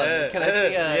 Can I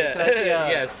see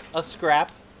yes. a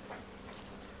scrap?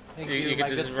 You could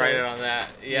just write it on that.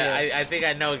 Yeah. I think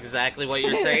I know exactly what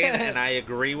you're saying, and I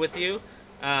agree with you.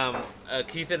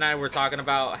 Keith and I were talking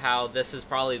about how this is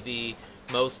probably the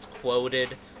most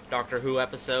quoted Doctor Who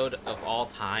episode of all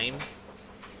time.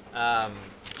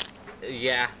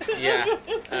 Yeah.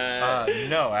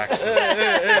 No, actually,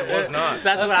 it was not.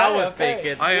 That's what I was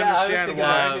thinking. I understand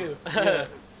why.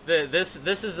 This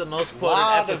is the most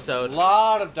quoted episode.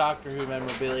 Lot of Doctor Who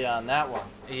memorabilia on that one.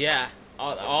 Yeah,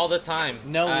 all the time.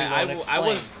 No, we won't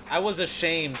explain. I was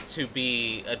ashamed to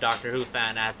be a Doctor Who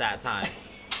fan at that time.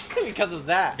 Because of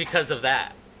that.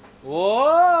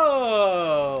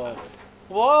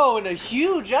 Whoa, and a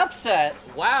huge upset.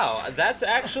 Wow, that's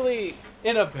actually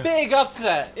in a big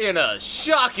upset. In a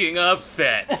shocking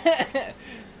upset.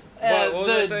 What was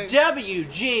I the saying?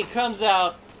 WG comes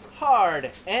out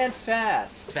hard and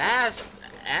fast. Fast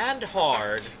and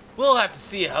hard. We'll have to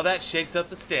see how that shakes up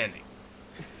the standings.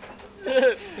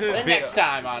 And next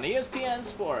time on ESPN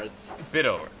Sports. Bit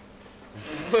over.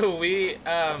 We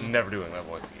Never doing that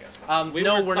voice again. We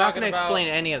no, were we're not talking going to about- explain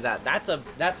any of that. That's a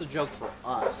joke for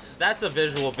us. That's a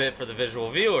visual bit for the visual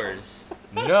viewers.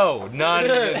 No, not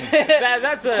even.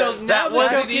 That's a So now That the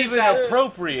wasn't joke is even that-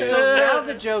 appropriate. So now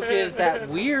the joke is that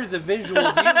we're the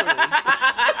visual viewers.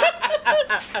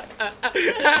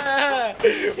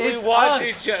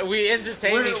 We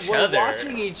entertain each we're other.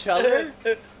 watching each other.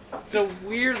 So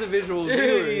we're the visual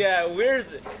viewers. Yeah,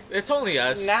 it's only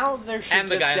us. Now there should And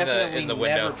the just guy in the- definitely in the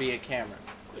window. never be a camera.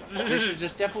 There should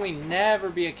just definitely never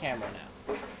be a camera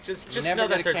now. Just Never know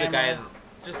that get a there's a guy. camera.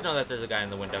 Just know that there's a guy in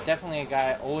the window. Definitely a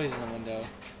guy always in the window.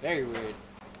 Very weird.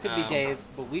 Could be Um, Dave,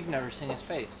 but we've never seen his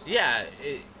face. Yeah,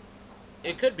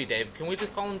 it could be Dave. Can we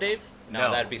just call him Dave? No,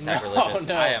 No. that'd be sacrilegious.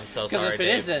 No. I am so sorry, Because if it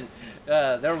Dave. isn't,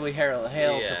 there will be hell to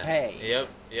pay. Yep.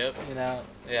 You know.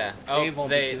 Yeah. Dave won't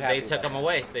be they too happy they took about him that.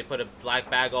 away. They put a black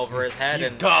bag over his head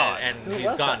He's and gone. and Who he's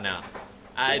was gone that?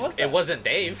 now. was It that? wasn't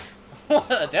Dave.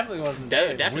 It definitely wasn't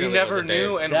Dave. Definitely We never wasn't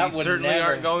knew, Dave. and That we would certainly never-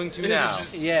 aren't going to now.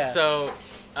 Yeah. So,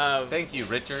 Thank you,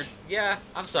 Richard. yeah,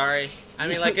 I'm sorry. I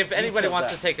mean, like, if anybody killed wants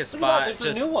that. to take a Look at spot, that,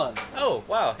 there's a new one. Oh,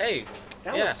 wow, hey.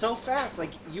 That Yeah. was so fast.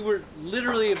 Like, you were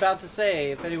literally about to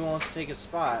say if anyone wants to take a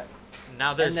spot.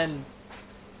 Now there's. And then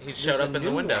he showed there's up a in the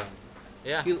new window. one.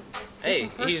 Yeah. He, Hey,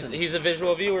 different person. he's a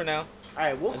visual viewer now.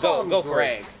 Alright, we'll call him go for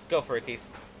Greg. it. Go for it, Keith.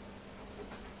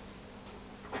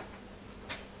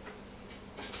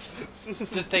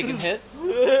 Just taking hits?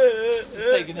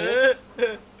 Just taking hits?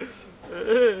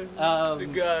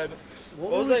 God.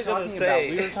 What was were we I gonna talking say?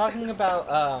 about? We were talking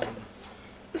about,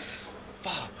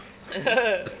 fuck.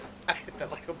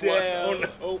 at like a black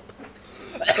hope.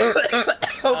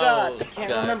 Oh God! I can't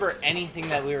God. remember anything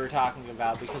that we were talking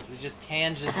about because we just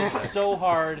tangented so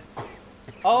hard.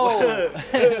 Oh,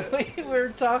 we were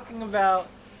talking about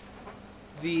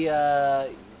the.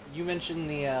 You mentioned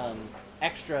the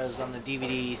extras on the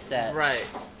DVD set. Right.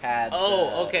 Had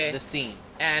okay. the scene.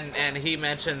 And he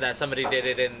mentioned that somebody did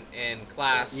it in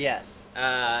class. Yes.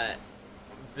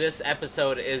 This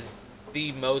episode is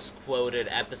the most quoted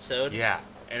episode. Yeah,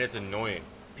 and it's annoying.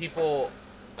 People.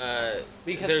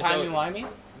 Because there's timey-wimey?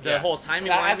 The whole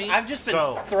timey-wimey. I've just been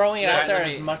So, throwing it out there let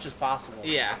me- as much as possible.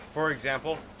 Yeah. For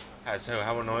example, so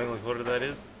how annoyingly quoted that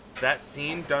is, that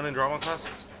scene done in drama class,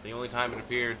 the only time it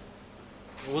appeared.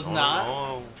 It was not?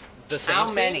 Oh, The same How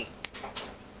scene? many?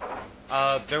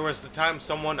 there was the time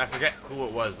someone, I forget who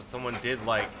it was, but someone did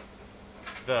like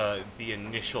the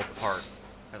initial part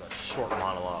as a short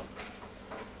monologue.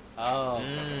 Oh.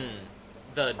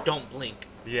 The don't blink.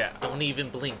 Yeah. Don't even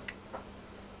blink.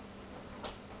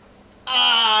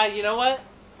 You know what?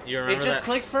 You remember It just that?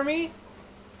 clicked for me.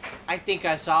 I think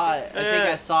I saw it. I think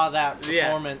I saw that Yeah.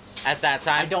 performance. At that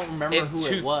time. I don't remember who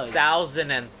it was.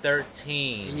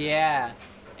 2013. Yeah.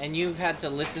 And you've had to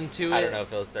listen to it I don't know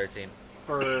if it was 13.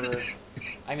 for...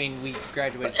 I mean, we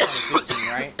graduated 2015,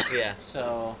 right? Yeah.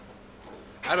 So...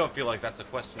 I don't feel like that's a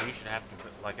question you should have to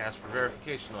like ask for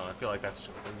verification on. I feel like that's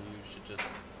something you should just.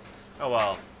 Oh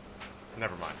well,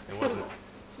 never mind. It wasn't.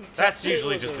 That's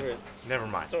usually just a. Never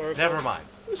mind. Never mind.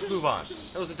 Just move on.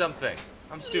 That was a dumb thing.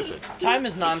 I'm stupid. Time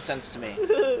is nonsense to me.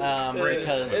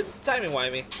 Because... It's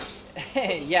timey-wimey.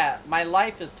 yeah, my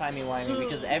life is timey-wimey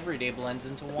because every day blends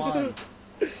into one.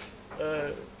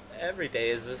 Every day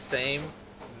is the same.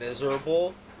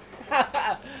 Miserable.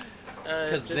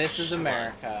 Because this is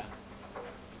America.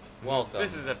 Welcome.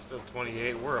 This is episode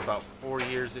 28. We're about 4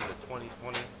 years into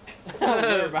 2020.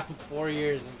 We're about 4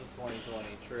 years into 2020.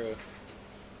 True.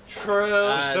 True.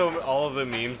 So all of the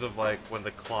memes of like when the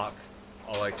clock,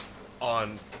 like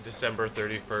on December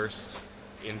 31st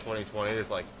in 2020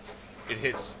 is like, it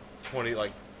hits 20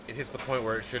 like. It hits the point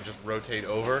where it should just rotate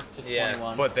over, to Yeah.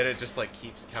 21. but then it just like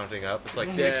keeps counting up. It's like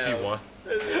Yeah. 61.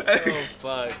 Oh,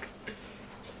 fuck.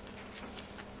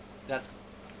 That's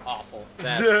awful.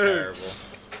 That's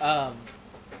terrible.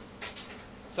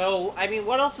 So, I mean,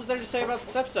 what else is there to say about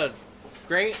this episode?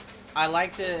 Great. I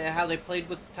liked how they played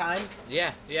with the time.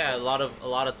 Yeah, a lot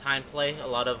of time play, a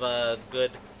lot of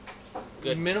good.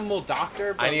 Minimal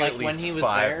doctor, I but need like at when least he was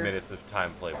 5 there. minutes of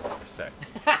time play before sex.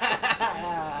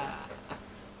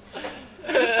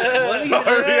 What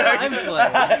Sorry, is I- time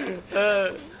play?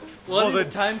 What well, is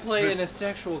time play in a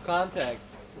sexual context?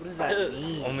 What does that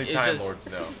mean? Only It Time just- Lords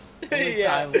know. Only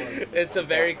Time Lords. It's a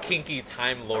very kinky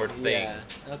Time Lord thing. Yeah.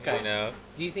 Okay. You know.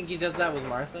 Do you think he does that with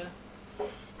Martha?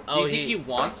 Oh, Do you think he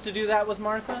wants to do that with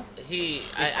Martha? I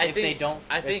If think they don't,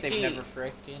 I if think they've he. never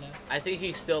fricked, you know. I think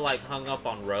he's still like hung up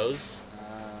on Rose,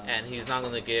 and he's not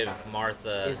gonna give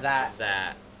Martha. Is that-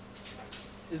 that?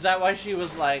 Is that why she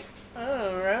was like,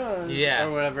 oh, Rose, Yeah.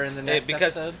 or whatever in the next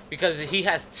episode? Because he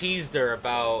has teased her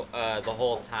about the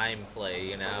whole time play,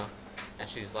 you know, and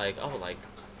she's like, oh, like,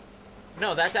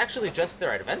 no, that's actually just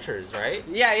their adventures, right?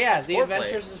 Yeah, It's the foreplay.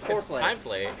 Adventures is It's foreplay. time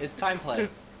play. It's time play.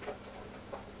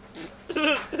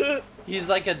 He's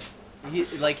like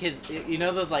like his, you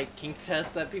know those like kink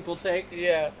tests that people take?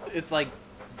 Yeah. It's like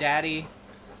daddy,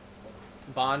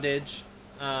 bondage,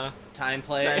 time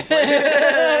play. Time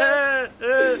play.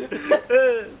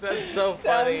 That's so Time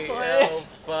funny. play. Oh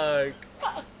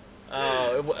fuck.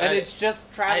 Oh, And it's just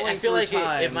traveling I feel through like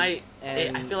time. it might.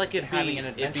 and I feel like having an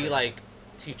it'd be adventure. like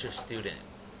teacher student.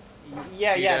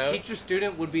 Yeah, you yeah. know? Teacher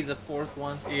student would be the fourth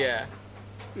one Yeah.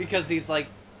 because he's like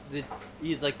the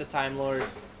Time Lord.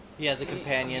 He has a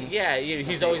companion. Yeah,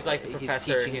 he's always like the He's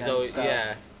professor. teaching He's them always stuff.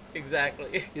 yeah.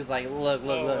 Exactly. He's like, look.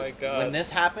 Oh my God. When this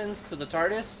happens to the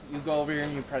TARDIS, you go over here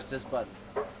and you press this button,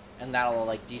 and that'll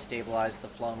like destabilize the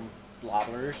flum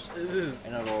blobblers,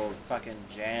 and it'll fucking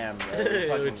jam. Bro.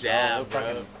 It'll Fucking jam, go, bro.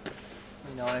 fucking,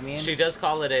 you know what I mean? She does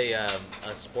call it a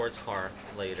sports car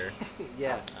later.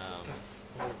 Yeah.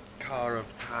 Sports car of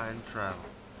time travel.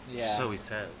 Yeah. So he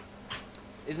says.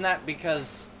 Isn't that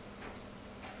because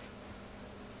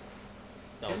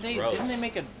That was didn't Rose. they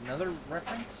make another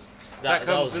reference? That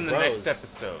comes was in the Rose. next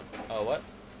episode. Oh what?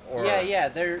 Or Yeah.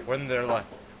 They're when they're like.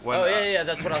 When, Oh yeah.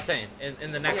 That's what I was saying.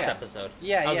 In the next Yeah. episode.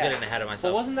 Yeah, I was yeah. getting ahead of But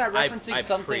myself. wasn't that referencing I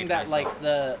something preed that myself. like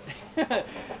the?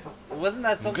 Wasn't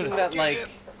that something gonna that steal like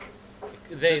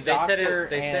it. They the said doctor it.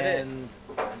 They said it. and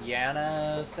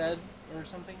Yana said or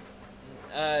something?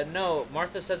 No,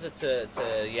 Martha says it to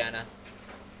Yana.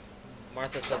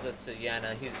 Martha says it to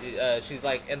Yana. She's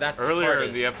like, and that's Earlier the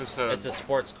in the episode, it's a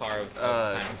sports car. Of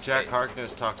time and Jack space.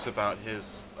 Harkness talks about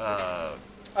his.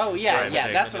 Oh yeah, friend.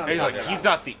 yeah, that's what I'm And he's talking like, about. he's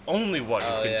not the only one who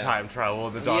Oh, can yeah. time travel.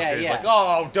 And the doctor is yeah. like,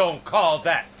 oh, don't call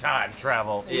that time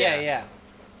travel. Yeah.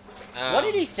 Um, What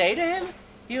did he say to him?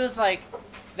 He was like,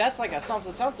 "That's like a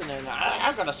something something," and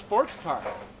I've got a sports car.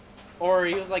 Or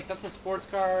he was like, "That's a sports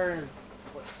car."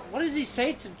 What does he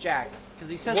say to Jack? Because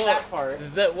he says that part.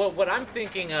 What I'm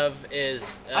thinking of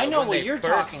is I know when what they you're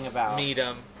first talking about. Meet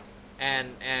him, and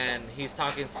he's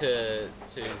talking to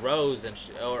Rose, and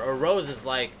or Rose is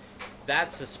like,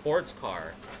 that's a sports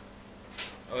car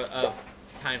of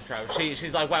time travel.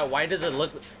 She's like, why does it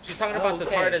look? She's talking about the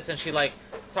Okay. TARDIS, and she like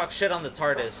talks shit on the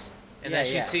TARDIS, and then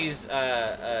she Yeah. sees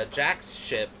Jack's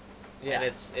ship. Yeah.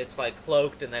 And it's like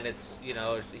cloaked, and then it's he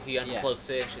uncloaks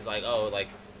it. And she's like, oh, like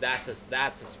that's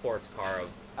a sports car of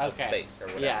Okay. space or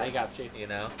whatever. Yeah, I got you. You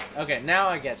know, Okay, now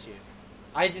I get you.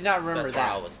 I did not remember that's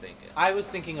that. what I was thinking. I was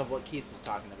thinking of what Keith was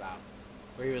talking about,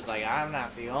 where he was like, "I'm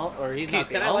not the only," or he's Keith, not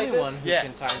the can I only like this? one who Yes.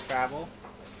 can time travel.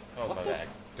 Oh, What my the bad.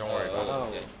 Don't worry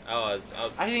about it.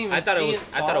 I didn't even I thought see it was. it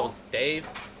I thought it fall. was Dave.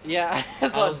 Yeah, I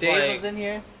thought was Dave like- was in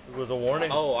here. It was a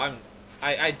warning. Oh,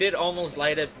 I did almost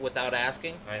light it without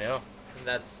asking. I know. And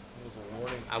that's. It was a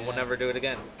warning. I will Yeah. never do it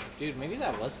again. Dude, maybe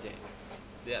that was Dave.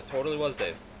 Yeah, totally was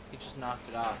Dave. He just knocked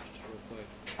it off just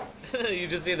real quick. You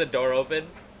just see the door open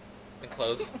and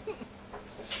close.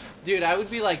 Dude, I would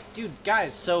be like, dude,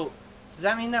 guys, so does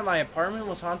that mean that my apartment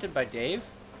was haunted by Dave?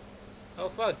 Oh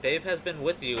fuck, Dave has been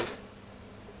with you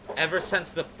ever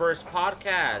since the first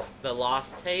podcast, the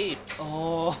Lost Tapes.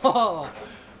 Oh,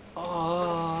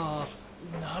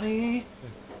 nutty.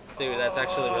 Dude, that's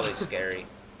actually really scary.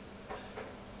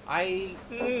 I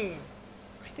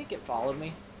think it followed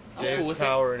me. I'm cool Dave's with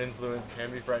power and influence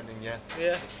can be frightening, yes.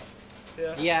 Yeah.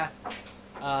 it. Yeah.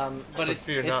 But it's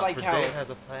fear it's not, like for how. Dave has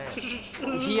a plan.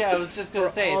 Yeah, I was just gonna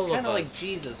For say it's all of kind of like us.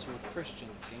 Jesus with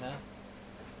Christians, you know.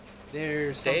 They're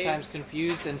Dave- sometimes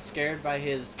confused and scared by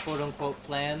his quote unquote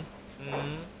plan,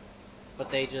 Mm-hmm. but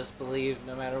they just believe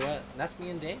no matter what. And that's me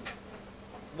and Dave.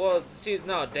 Well, see,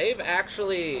 no, Dave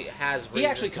actually has. He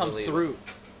actually reason to comes believe. through.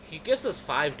 He gives us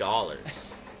 $5.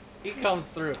 He comes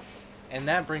through. And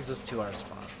that brings us to our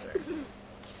sponsor.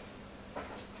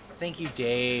 Thank you,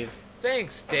 Dave,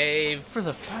 Thanks, Dave. for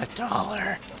the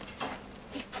 $5.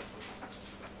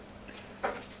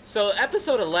 So,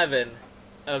 episode 11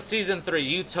 of season 3,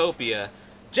 Utopia.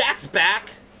 Jack's back.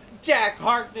 Jack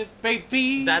Harkness,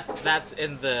 baby. That's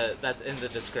in the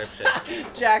description.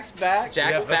 Jack's back.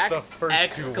 Jack's that's back! the first two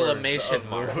Exclamation words of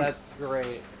mark. the- That's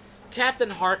great. Captain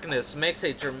Harkness makes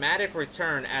a dramatic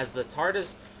return as the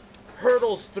TARDIS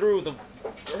hurtles through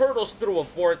a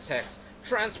vortex,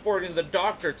 transporting the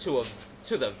Doctor to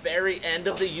the very end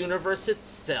of the universe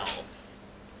itself.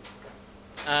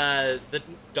 The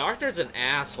Doctor's an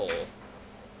asshole.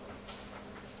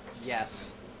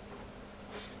 Yes.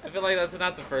 I feel like that's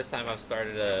not the first time I've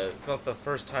started a. It's not the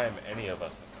first time any of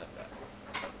us have said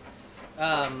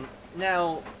that.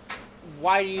 Now,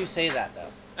 why do you say that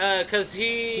though? Cause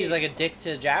He's like a dick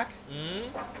to Jack. Hmm?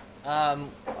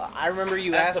 I remember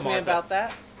you That's asked me Martha. about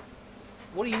that.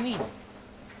 What do you mean?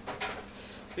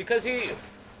 Because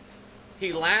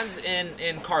he lands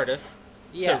in Cardiff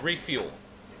Yeah. to refuel.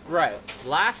 Right.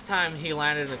 Last time he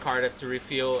landed in Cardiff to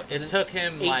refuel, it it took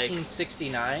him like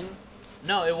 1869.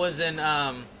 no, it was in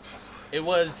it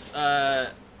was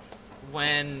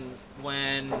when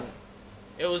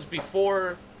it was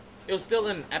before, it was still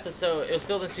in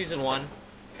season 1,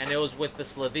 and it was with the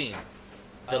Slovene,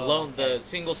 the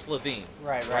single Slovene,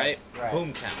 Right.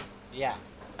 Boomtown. Yeah.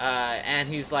 And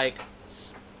he's like,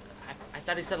 I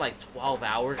thought he said like 12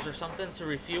 hours or something to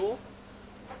refuel.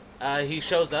 He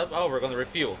shows up, oh, we're going to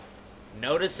refuel.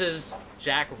 Notices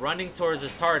Jack running towards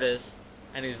his TARDIS,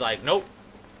 and he's like, nope,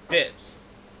 dips.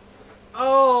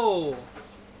 Oh.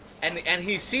 And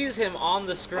he sees him on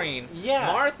the screen. Yeah.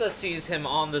 Martha sees him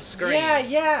on the screen.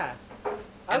 Yeah.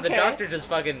 And the Doctor just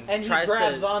fucking And he tries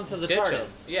grabs to onto the ditch him.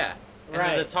 TARDIS. Yeah. And Right.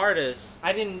 then the TARDIS.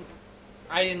 I didn't.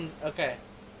 Okay.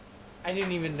 I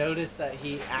didn't even notice that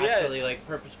he actually like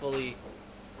purposefully.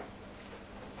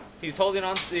 He's holding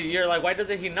on to. You're like, why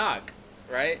doesn't he knock?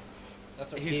 Right?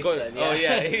 That's what He's he going. said. Oh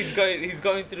yeah, he's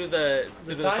going through the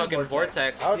time fucking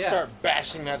vortex. I would Yeah. start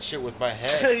bashing that shit with my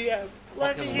head. Yeah.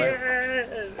 Let me Fucking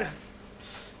hear it.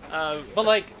 But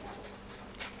like,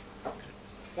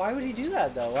 why would he do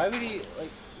that though? Why would he like?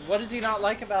 What does he not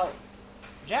like about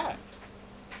Jack?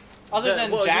 Other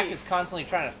than Jack is constantly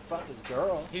trying to fuck his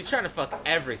girl. He's trying to fuck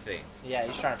everything. Yeah,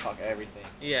 he's trying to fuck everything.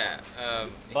 Yeah.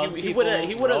 Bug He would have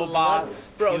people, loved, robots,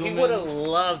 bro. He would have humans.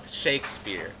 loved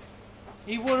Shakespeare.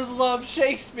 He would have loved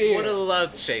Shakespeare. Would have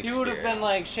loved Shakespeare. He would have been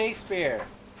like, Shakespeare,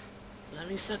 let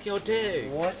me suck your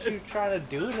dick. what you trying to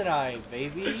do tonight,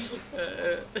 baby?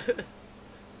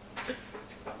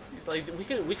 He's like, we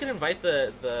could invite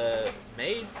the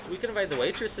maids. We could invite the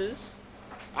waitresses.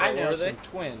 I What know were they? some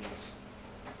twins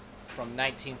from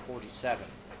 1947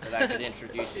 that I could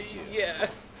introduce you to. Yeah.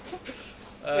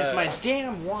 If my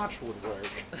damn watch would work.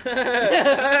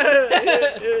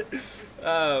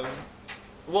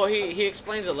 Well, he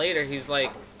explains it later. He's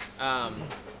like, Yeah,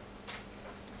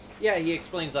 he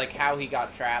explains like how he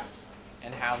got trapped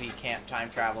and how he can't time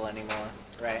travel anymore,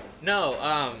 right?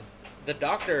 no, the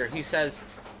doctor, he says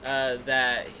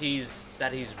that he's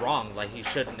wrong, like he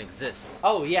shouldn't exist,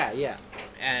 Oh yeah.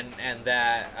 and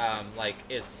that like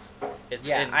it's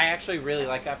Yeah, in, I actually really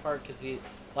like that part because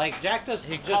Jack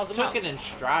He just calls him took out. it in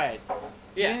stride.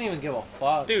 He Yeah. didn't even give a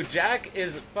fuck. Dude, Jack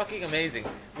is fucking amazing.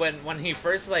 When he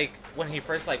first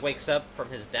wakes up from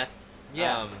his death,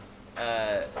 Yeah.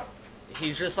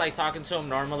 he's just like talking to him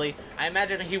normally. I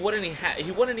imagine he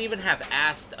wouldn't even have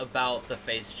asked about the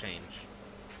face change.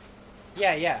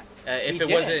 Yeah. If He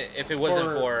it wasn't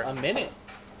for a minute.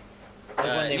 Like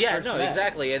when they yeah, first no, met.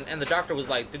 exactly. And the doctor was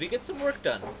like, "Did he get some work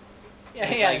done?" Yeah,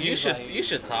 He's yeah. like, he's like- you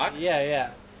should talk. Yeah.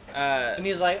 Uh, And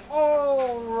he's like,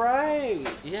 oh, right.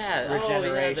 yeah.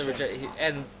 Regeneration. Oh, yeah,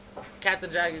 and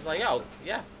Captain Jack is like, "Oh,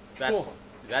 yeah, Cool.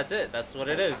 that's it. That's what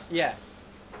it is." Yeah.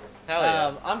 Hell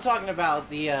yeah. I'm talking about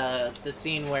the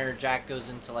scene where Jack goes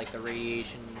into like the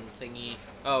radiation thingy.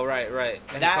 Oh, right.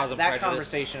 And he calls him That prejudice.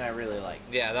 conversation I really liked.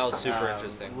 Yeah, that was super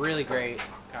interesting. Really great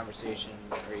conversation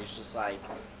where he's just like,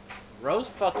 Rose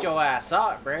fucked your ass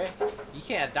up, bruh. You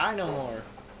can't die no more.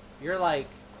 You're like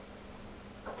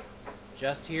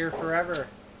just here forever.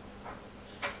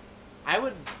 I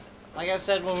would, like I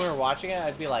said when we were watching it,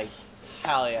 I'd be like,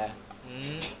 hell yeah.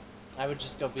 Mhm. I would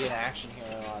just go be an action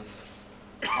hero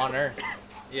on Earth.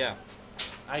 Yeah.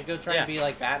 I'd go try Yeah. and be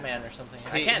like Batman or something.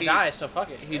 I He- can't he- die, so fuck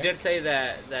it. He right? did say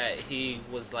that he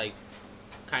was like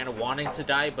kind of wanting to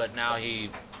die, but now he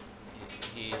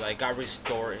like got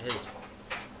restored. His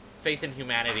faith in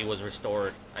humanity was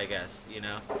restored, I guess, you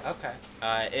know. Okay.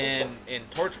 In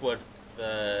Torchwood,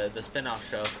 the spin-off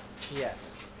show, Yes.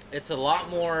 it's a lot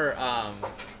more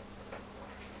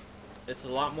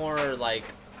like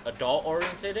adult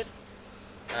oriented.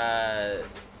 So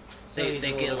he's a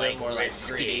get little bit like more like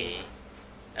risky.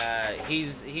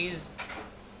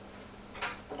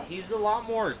 He's a lot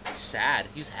more sad.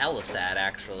 He's hella sad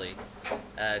actually,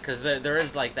 because there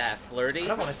is like that I flirty.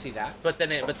 don't want to see that. But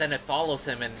then it follows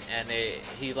him and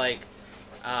he like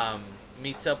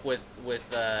meets up with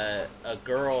a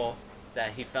girl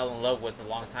that he fell in love with a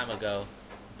long time ago,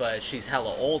 but she's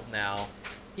hella old now.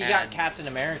 He got And- Captain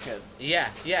America. Yeah,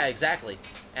 exactly.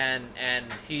 And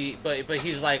but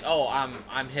he's like, oh,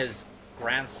 I'm his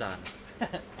grandson,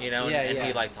 you know, Yeah, and yeah.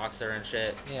 he like talks to her and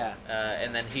shit. Yeah.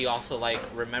 And then he also like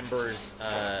remembers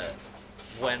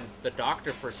when the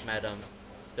doctor first met him,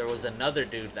 there was another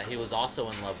dude that he was also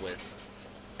in love with,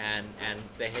 and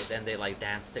they like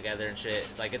danced together and shit.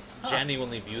 Like it's Huh.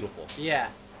 genuinely beautiful. Yeah.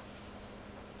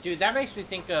 Dude, that makes me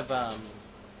think of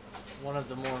one of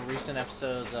the more recent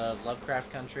episodes of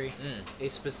Lovecraft Country. Mm. A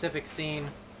specific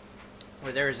scene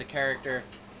where there is a character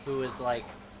who is like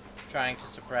trying to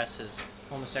suppress his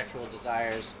homosexual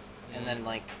desires and then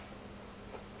like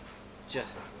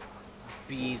just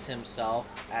bees himself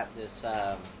at this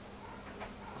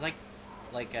it's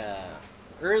like a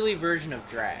early version of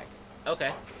drag.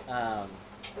 Okay.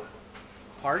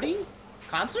 Party?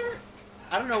 Concert?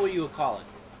 I don't know what you would call it.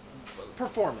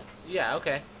 Performance. Yeah.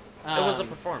 Okay. It was a Um,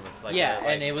 performance. Like yeah, like,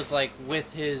 and it was like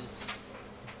with his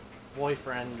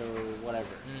boyfriend or whatever,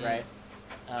 Mm. right?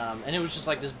 And it was just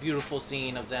like this beautiful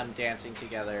scene of them dancing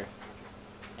together,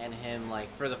 and him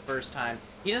like for the first time.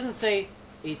 He doesn't say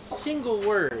a single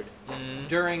word Mm.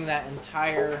 during that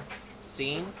entire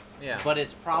scene, Yeah. but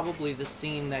it's probably the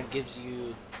scene that gives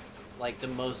you like the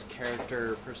most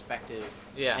character perspective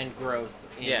Yeah. and growth.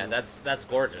 In, Yeah. That's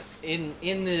gorgeous. in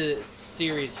the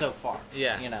series so far.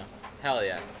 Yeah. you know. Hell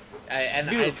yeah. And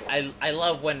Beautiful. I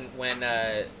love when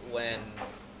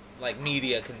like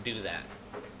media can do that,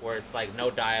 where it's like no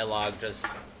dialogue, just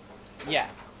Yeah.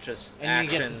 And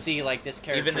actions. you get to see like this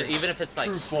character, even if it's like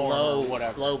true form or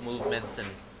whatever. slow movements and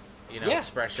Yeah.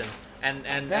 expressions and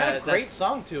They had a great that's-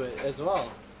 song to it as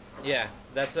well. yeah,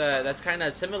 that's kind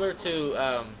of similar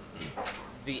to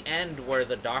the end where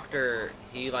the doctor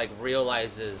he like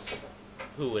realizes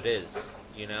who it is,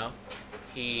 you know,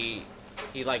 he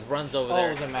like runs over Oh,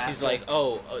 there. the He's master. like,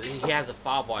 he has a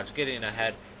fob watch, getting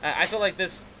ahead. I feel like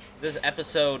this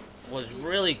episode was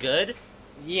really good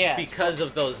Yeah. Because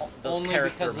of those only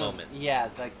character because moments. Yeah,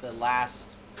 like the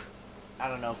last, I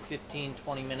don't know, 15,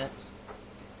 20 minutes,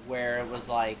 where it was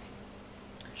like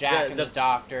Jack and the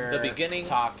doctor the beginning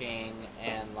talking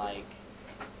and like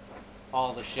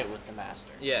all the shit with the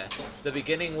master. Yeah, the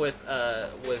beginning with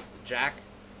Jack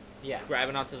Yeah.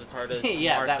 grabbing onto the TARDIS.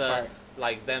 Yeah, Martha, that part.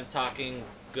 like them talking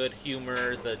good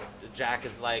humor. The Jack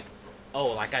is like, oh,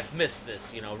 like I've missed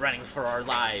this, running for our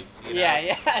lives.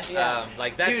 Yeah.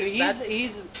 Like that's Dude, that's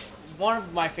he's one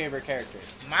of my favorite characters.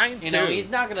 mine too. He's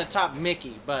not gonna top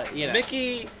Mickey, but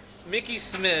Mickey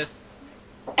Smith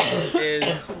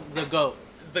is the GOAT.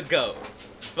 the GOAT,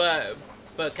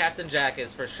 but Captain Jack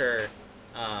is for sure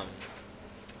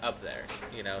up there.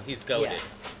 He's goated. Yeah.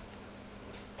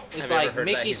 It's Have you ever like heard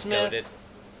that Mickey he's Smith, goated?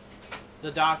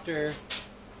 the Doctor,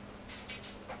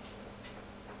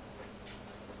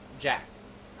 Jack,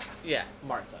 Yeah.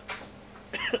 Martha,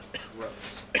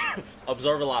 Rose.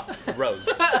 Absorb a lot. Rose.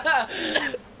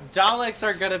 Daleks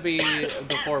are gonna be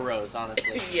before Rose,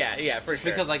 honestly. yeah, for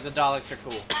sure. Because like the Daleks are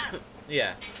cool.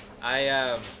 Yeah,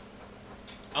 I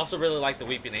also really like the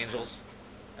Weeping Angels.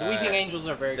 The Weeping Angels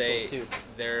are very cool too.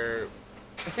 They're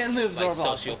And the like Absorb of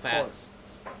sociopaths.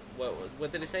 course.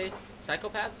 What did he say?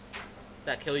 Psychopaths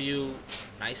that kill you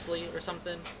nicely or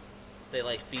something. They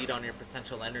like feed on your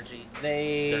potential energy.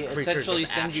 They They're creatures essentially of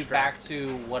send you back abstract.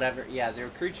 to whatever. Yeah, they're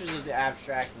creatures of the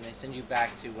abstract, and they send you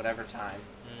back to whatever time.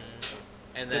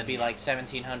 And Could then be like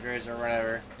 1700s or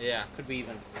whatever. yeah, Could be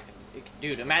even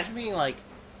dude, imagine being like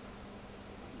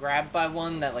grabbed by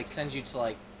one that like sends you to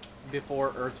like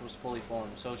before Earth was fully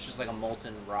formed. So it's just like a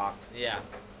molten rock. yeah.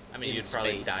 I mean, In you'd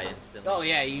probably space. die instantly. Oh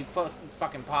yeah, you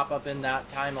fucking pop up in that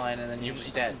timeline and then you're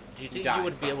just dead. Do you think die. you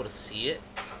would be able to see it?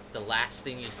 The last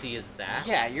thing you see is that?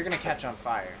 Yeah, you're gonna catch on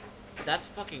fire. That's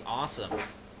fucking awesome.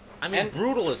 I mean, And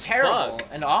brutal as Terrible fuck.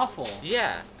 and awful.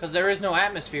 Yeah, Because there is no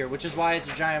atmosphere, which is why it's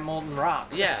a giant molten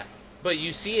rock. yeah. But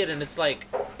you see it and it's like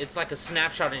a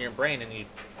snapshot in your brain and you're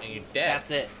dead.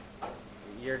 That's it.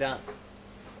 You're done.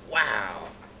 Wow.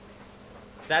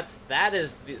 That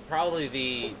is probably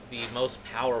the most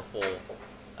powerful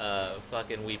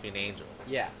fucking Weeping Angel.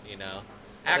 Yeah.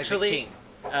 Actually,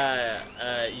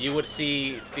 Like you would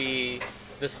see the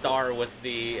star with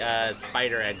the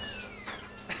spider eggs.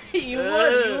 you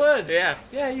would. Yeah.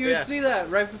 Yeah, you Yeah. would see that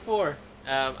right before.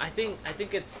 I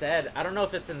think it said, I don't know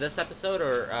if it's in this episode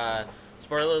or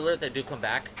spoiler alert, they do come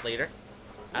back later.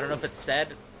 I don't know if it said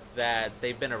that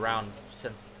they've been around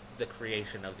since the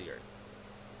creation of the Earth.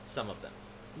 Some of them.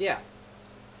 Yeah.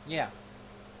 Yeah.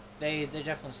 They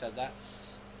definitely said that.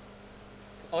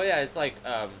 Oh yeah, it's like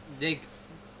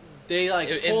They like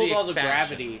In pulled the all the expansion.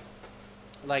 gravity.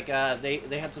 Like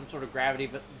they had some sort of gravity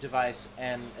device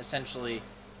and essentially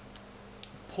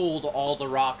pulled all the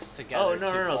rocks together. oh no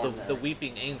to no no form the their-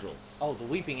 Weeping Angels. Oh, the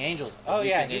Weeping Angels. The Oh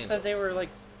yeah, Weeping he said they Angels. were like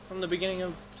from the beginning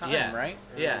of time, Yeah, right?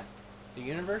 Or yeah. The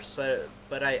universe.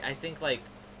 But I think like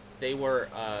they were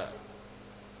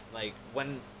like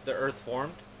when the Earth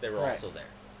formed, they were Right. also there.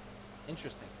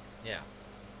 Interesting. Yeah.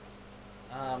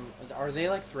 Are they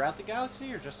like throughout the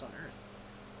galaxy or just on Earth?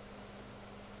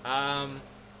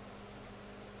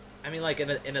 I mean, like in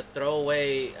a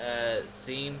throwaway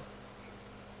scene,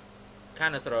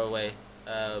 kind of throwaway.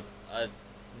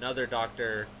 Another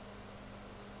Doctor.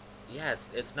 Yeah,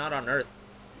 it's not on Earth.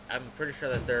 I'm pretty sure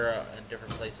that they're in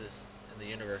different places in the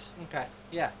universe. Okay.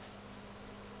 Yeah.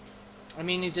 I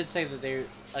mean, he did say that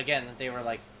they were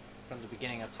like from the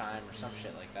beginning of time or some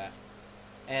shit like that,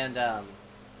 and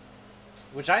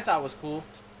which I thought was cool.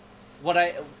 What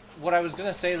I was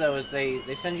gonna say though is they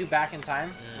send you back in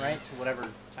time, right, to whatever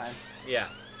time, Yeah.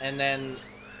 and then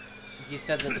he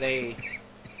said that they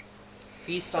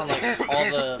feast on like all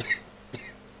the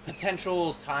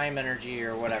potential time energy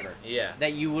or whatever Yeah.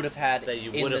 that you would have had That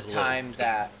you in would the have time lived.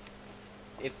 that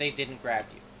if they didn't grab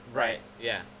you. Right.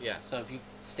 Yeah. Yeah. So if you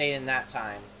stay in that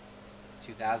time,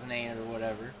 2008 or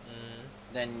whatever,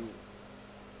 Mm-hmm. then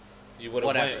You would have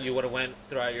Whatever. went. You would have went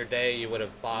throughout your day. You would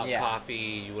have bought Yeah. coffee.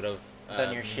 You would have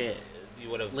Done your shit. You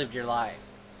would have lived your life.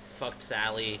 fucked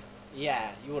Sally.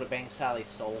 Yeah, you would have banged Sally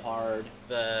so hard.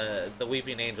 The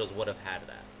Weeping Angels would have had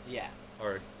that, Yeah.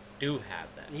 or do have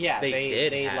that. Yeah, they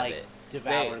did they have like it.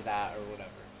 devour that or whatever.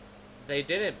 They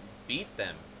didn't beat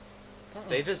them.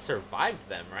 They just survived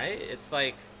them, right? It's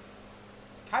like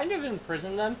kind of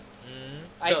imprison them. mm,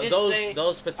 I did those say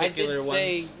those I particular did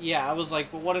say ones. yeah. I was like,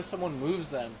 but what if someone moves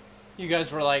them? You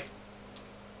guys were like,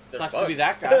 they're sucks to be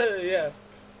fucked. that guy. Yeah.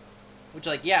 Which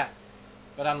like yeah,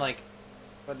 but I'm like,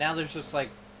 but now there's just like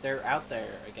they're out there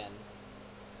again.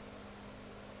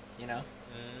 You know.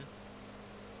 Mm.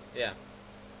 Yeah.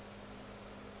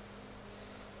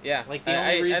 Yeah. Like, the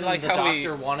only reason like the how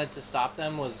Doctor wanted to stop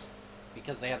them was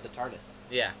because they had the TARDIS.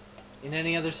 Yeah. In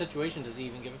any other situation, does he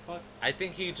even give a fuck? I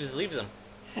think he just leaves them.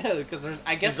 Because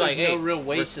I guess He's there's like, no "Hey, real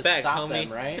way respect, to stop homie."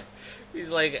 them, right? He's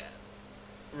like,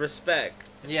 respect.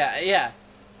 Yeah.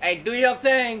 Hey, do your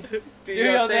thing. Do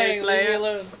your thing. Leave me player.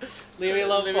 alone. Leave me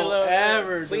alone Leave me alone,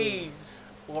 forever, dude. please.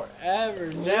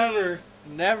 Forever. Please.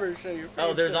 Never show your face.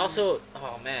 Oh, there's to me. also.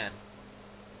 Oh man,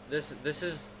 this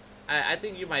is. I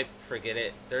think you might forget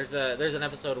it. There's an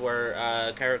episode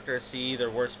where characters see their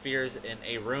worst fears in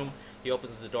a room. He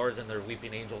opens the doors and they're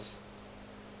weeping angels.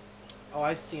 Oh,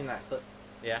 I've seen that clip.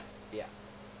 Yeah. Yeah.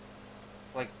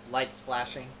 Like lights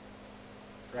flashing.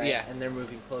 Right. Yeah. And they're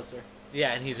moving closer.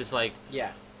 Yeah, and he's just like.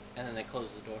 Yeah. And then they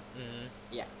close the door. Mm-hmm.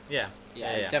 Yeah. Yeah.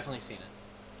 Yeah. I've definitely seen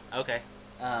it. Okay.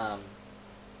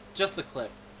 Just the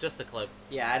clip. Just a clip.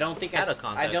 Yeah, I don't think Out of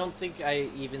context. I don't think I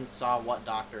even saw what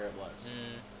Doctor it was.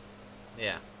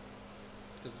 Yeah.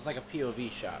 Because it's like a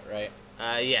POV shot, right?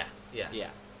 Yeah. Yeah.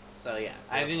 So yeah,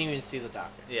 I didn't even see the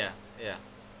Doctor. Yeah.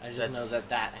 I just know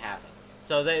that happened.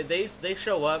 So they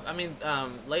show up. I mean,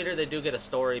 later they do get a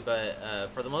story, but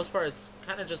for the most part, it's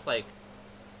kind of just like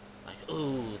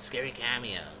ooh, scary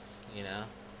cameos, you know?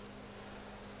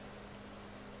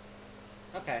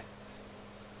 Okay.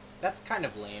 That's kind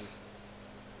of lame.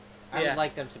 I Yeah. would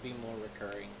like them to be more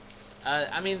recurring.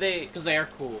 I mean, Because they are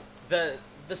cool. the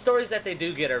stories that they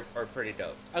do get are pretty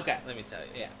dope. Okay. Let me tell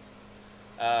you.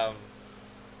 Yeah.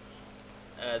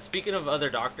 Speaking of other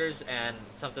doctors and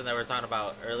something that we were talking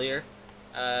about earlier,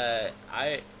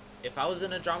 if I was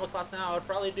in a drama class now, I would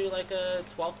probably do like a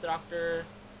 12th Doctor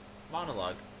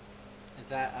monologue. Is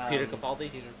that Peter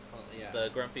Capaldi? Peter Capaldi, yeah. The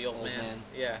grumpy old Old man. man.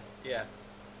 Yeah.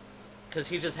 Because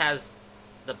he just has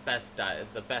the best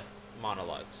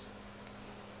monologues.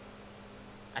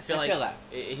 I feel that.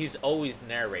 He's always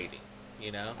narrating,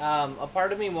 you know? A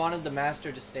part of me wanted the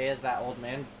Master to stay as that old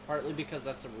man, partly because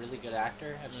that's a really good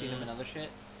actor. I've seen him in other shit.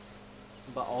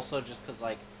 But also just because,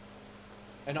 like,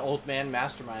 an old man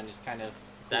mastermind is kind of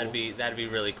cool. That'd be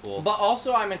really cool. But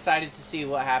also I'm excited to see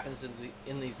what happens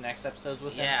in these next episodes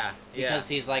with him. Yeah. Because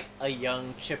he's, like, a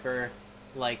young, chipper,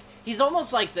 like... He's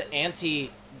almost like the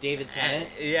anti-David Tennant.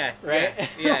 Yeah. Right?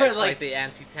 Yeah, it's Like- like the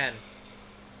anti-10.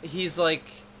 He's, like...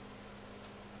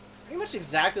 pretty much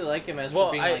exactly like him as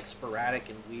for being, like, sporadic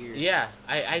and weird. Yeah,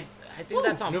 I think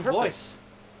that's on new purpose. voice.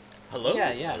 Hello?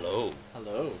 Yeah.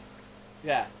 Hello.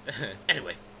 Yeah.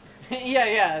 Anyway.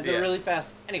 yeah, it's Yeah. a really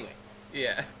fast... Anyway.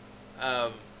 Yeah.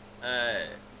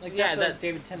 Like, yeah, that's a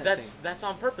David Tennant thing. That's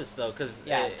on purpose, though, because...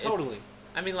 Yeah, totally.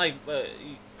 I mean, like,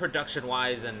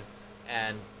 production-wise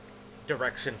and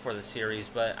direction for the series,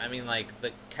 but, I mean, like,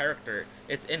 the character,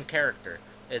 it's in character.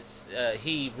 It's,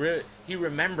 he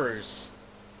remembers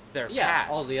their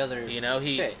past. All the other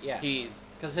shit, He...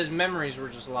 Because his memories were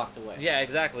just locked away. Yeah,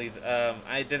 exactly.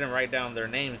 I didn't write down their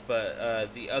names,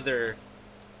 but the other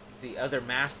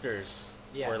masters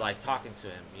were like talking to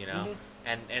him, you know,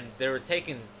 and they were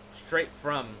taken straight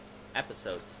from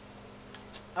episodes.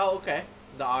 Oh, okay.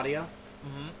 The audio.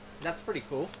 Mm-hmm. That's pretty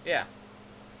cool. Yeah.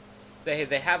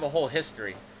 They have a whole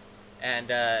history,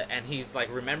 and he's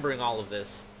like remembering all of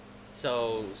this,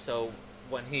 so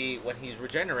when he's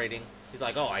regenerating, he's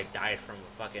like, oh, I died from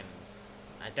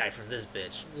this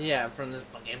bitch. Yeah, from this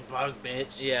fucking bug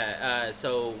bitch. Yeah,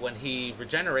 so when he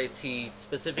regenerates, he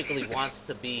specifically wants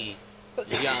to be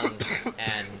young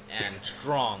and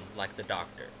strong like the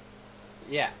Doctor.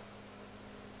 Yeah.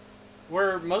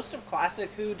 Were most of classic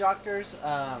Who doctors,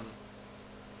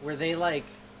 were they like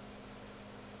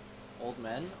old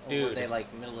men, or were they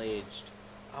like middle-aged?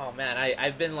 Oh man,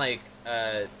 I've been like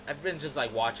I've been just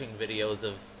like watching videos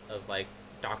of like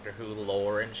Doctor Who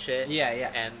lore and shit.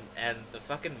 Yeah. And the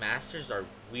fucking masters are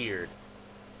weird.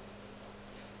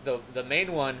 The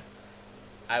main one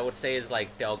I would say is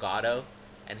like Delgado,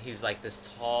 and he's like this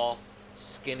tall,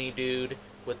 skinny dude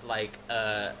with like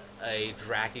a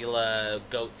Dracula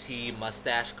goatee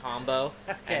mustache combo.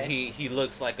 Okay. And he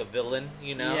looks like a villain,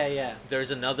 you know? Yeah.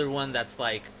 There's another one that's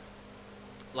like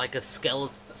a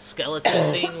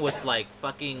skeleton thing with like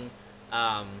fucking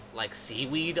like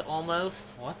seaweed almost.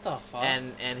 What the fuck?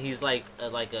 And he's like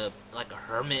a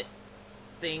hermit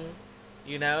thing,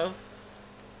 you know?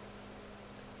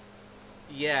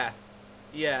 Yeah.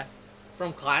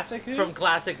 From classic Who? From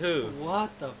classic Who. What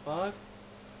the fuck?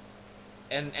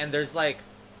 And there's like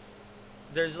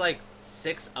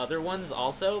 6 other ones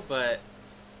also, but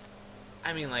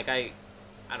I mean, like I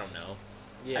don't know.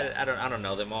 Yeah. I don't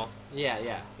know them all.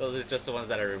 Yeah. Those are just the ones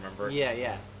that I remember.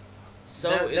 Yeah.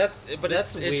 So that's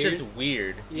it's just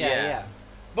weird. Yeah.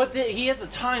 But he is a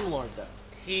Time Lord, though.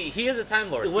 He is a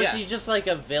Time Lord. Was he just like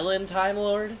a villain Time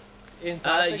Lord? in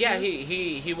classic? Yeah, Who?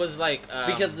 he was like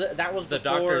Because that was the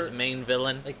before, Doctor's main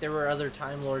villain. Like there were other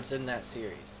Time Lords in that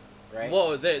series, right?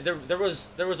 Well, there was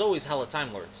always hella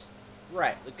Time Lords.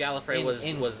 Right. Gallifrey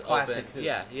was classic open. Who.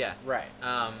 Yeah. Right.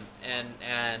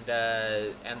 And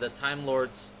the Time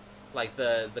Lords, like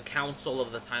the Council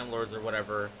of the Time Lords or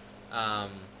whatever,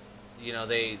 you know,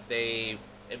 they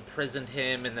imprisoned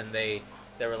him, and then they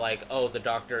were like, oh, the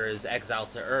Doctor is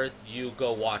exiled to Earth, you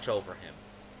go watch over him,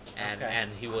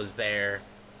 and he was there,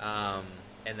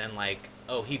 and then like,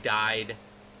 oh, he died,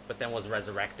 but then was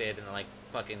resurrected and like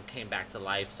fucking came back to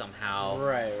life somehow,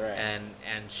 right,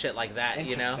 and shit like that,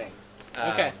 you know.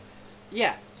 Okay.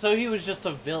 Yeah. So he was just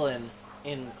a villain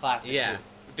in classic. Yeah. Who.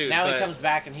 Dude, now he comes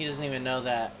back and he doesn't even know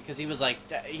that because he was like,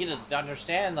 he doesn't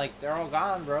understand. Like they're all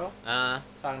gone, bro.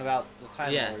 Talking about the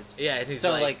Time Lords. Yeah, and he's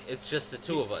so, like, it's just the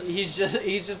two of us. He's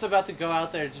just about to go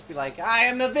out there and just be like, I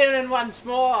am the villain once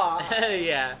more.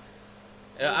 Yeah.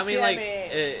 I mean, like,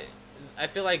 I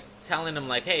feel like telling him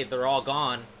like, hey, they're all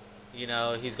gone. You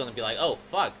know, he's gonna be like, oh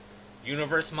fuck,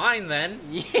 universe mine then.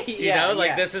 You know,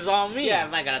 like this is all me. Yeah,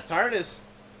 if I got a TARDIS,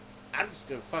 I'm just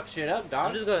gonna fuck shit up, dog.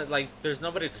 I'm just gonna like, there's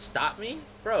nobody to stop me,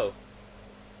 bro.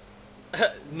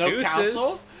 No Deuces.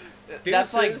 council.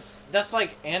 Deuces. That's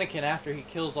like Anakin after he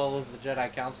kills all of the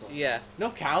Jedi Council. Yeah.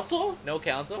 No council. No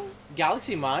council.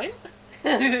 Galaxy mine.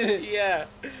 Yeah.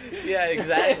 Yeah,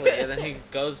 exactly. And then he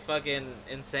goes fucking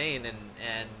insane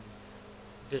and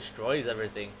destroys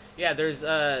everything. Yeah, there's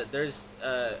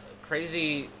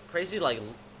crazy like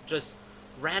just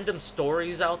random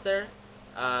stories out there.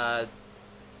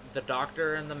 The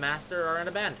Doctor and the Master are in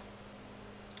a band.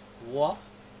 What?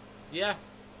 Yeah,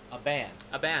 A band.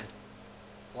 a band.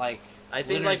 Like I think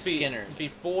Leonard like Skinner.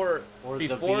 before Or the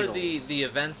Beatles. the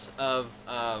events of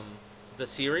the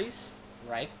series,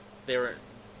 Right? they were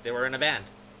in a band.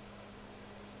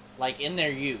 Like in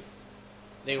their youth.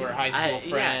 They were high school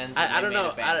friends. I and they don't made know.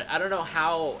 a band. I don't know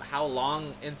how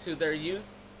long into their youth,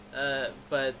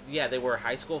 but yeah, they were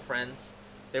high school friends.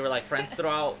 They were like friends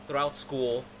throughout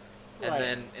school, and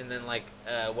Right. then like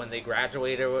when they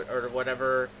graduated or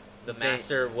whatever, the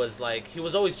Master was like, he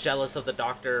was always jealous of the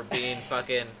Doctor being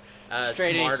fucking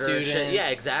Straight A smarter and shit. student. Yeah,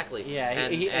 exactly. Yeah,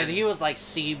 and he was like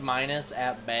C-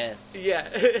 at best. Yeah.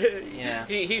 Yeah.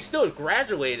 He still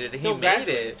graduated. Still he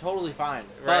graduated, made it. totally fine.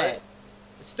 Right.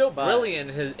 Still but-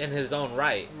 brilliant in his own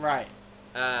right. Right.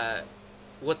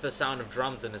 With the sound of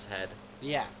drums in his head.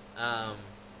 Yeah.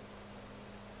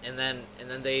 And then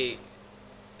they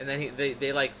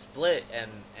like split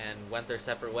and went their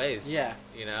separate ways. Yeah.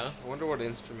 You know? I wonder what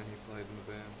instrument he played in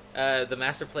the band. The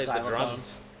Master played the Xylophone.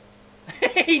 drums.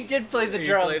 He did play the He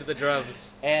drums. played the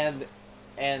drums. And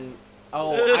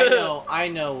oh, I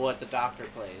know what the Doctor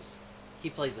plays. He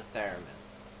plays the theremin.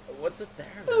 What's a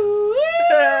theremin? Ooh.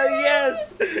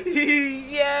 Yes!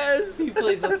 Yes! He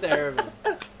plays the theremin.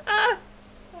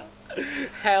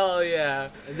 Hell yeah.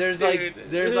 There's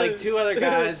Dude. like two other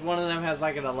guys. One of them has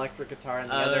like an electric guitar, and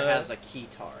the other has a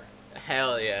keytar.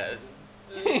 Hell yeah.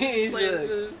 He's Play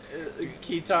a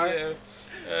keytar.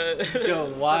 Yeah. He's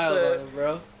going wild on him,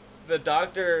 bro. The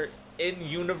Doctor in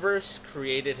universe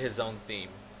created his own theme.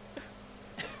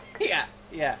 Yeah.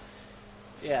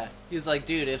 He's like,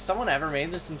 dude, if someone ever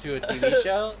made this into a TV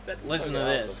show, That'd be listen to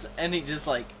fucking this. And he just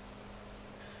like.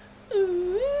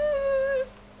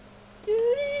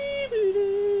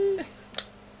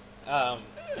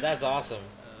 That's awesome.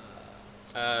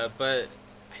 But I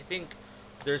think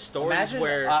there's stories Imagine,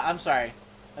 where I'm sorry.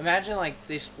 Imagine like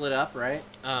they split up, right?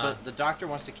 Uh-huh. But the Doctor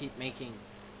wants to keep making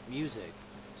music,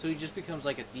 so he just becomes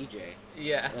like a DJ,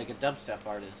 yeah, like a dubstep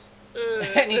artist,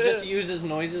 and he just uses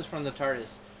noises from the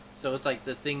TARDIS. So it's like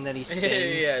the thing that he spins,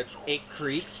 Yeah. it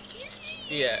creaks,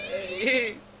 yeah.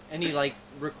 and he like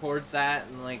records that,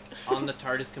 and like on the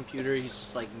TARDIS computer, he's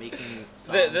just like making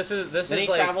songs. This then is he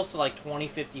like travels to like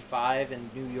 2055 in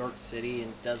New York City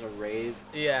and does a rave,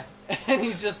 yeah. and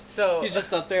he's just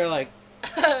up there like.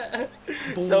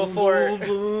 So for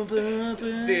boom, boom,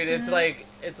 boom, dude, it's like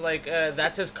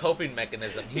that's his coping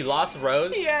mechanism. He lost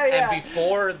Rose, Yeah. and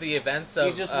before the events of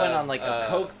He just went on like a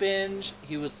coke binge.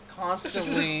 He was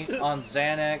constantly on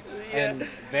Xanax and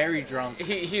very drunk.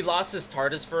 He lost his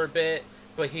TARDIS for a bit,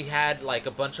 but he had like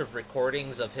a bunch of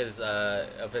recordings of his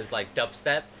like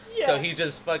dubstep. So he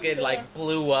just fucking like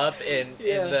blew up in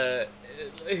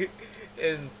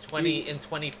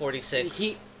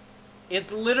 2046.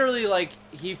 It's literally like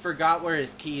he forgot where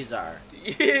his keys are.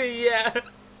 Yeah.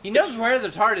 He knows where the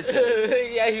TARDIS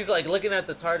is. Yeah, he's like looking at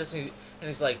the TARDIS and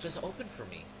he's like, just open for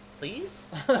me, please.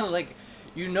 Like,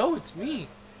 you know it's me.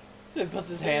 He puts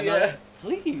his hand on it.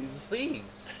 Please.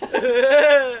 Please.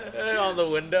 On the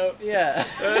window. Yeah.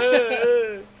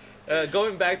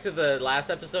 Going back to the last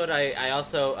episode, I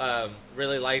also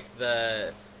really liked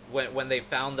when they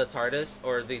found the TARDIS,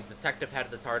 or the detective had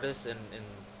the TARDIS in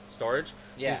storage.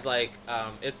 Yeah. He's like,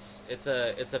 it's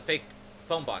a fake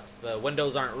phone box. The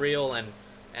windows aren't real, and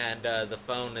the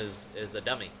phone is a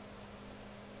dummy.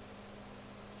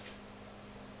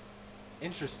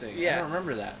 Interesting. Yeah. I don't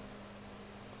remember that.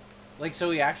 Like,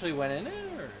 so he actually went in it,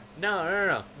 or?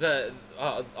 No. The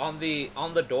on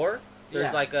the door, there's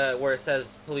Yeah. like a where it says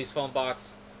police phone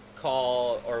box,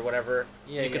 call or whatever.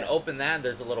 Yeah, you can open that, and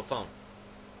there's a little phone.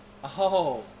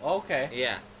 Oh, okay.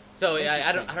 Yeah. So I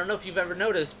Interesting. don't know if you've ever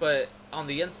noticed, but on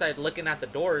the inside, looking at the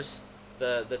doors,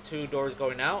 the two doors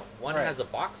going out, one Right. has a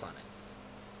box on it.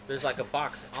 There's like a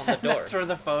box on the door. That's where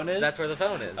the phone is? That's where the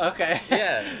phone is. Okay.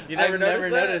 Yeah. You never I've noticed never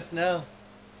that? noticed, no.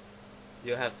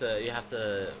 You have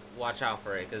to watch out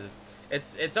for it, because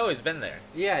it's always been there.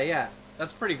 Yeah.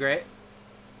 That's pretty great.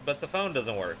 But the phone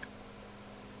doesn't work.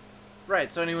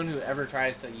 Right, so anyone who ever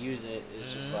tries to use it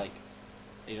is just Mhm. like,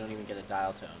 they don't even get a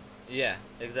dial tone. Yeah,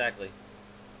 exactly.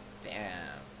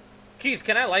 Damn. Keith,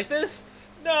 can I like this?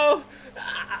 No.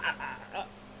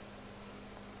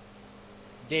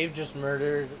 Dave just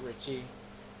murdered Richie.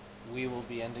 We will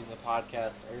be ending the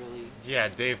podcast early. Yeah,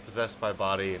 Dave possessed my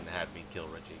body and had me kill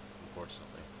Richie, unfortunately.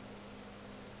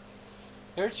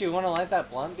 Hey, Richie, you want to light that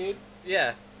blunt, dude?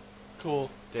 Yeah. Cool.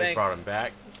 Dave Thanks. brought him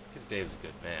back because Dave's a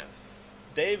good man.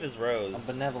 Dave is Rose.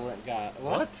 A benevolent guy.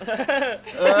 What? The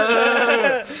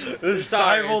Sorry,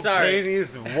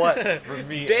 simultaneous what for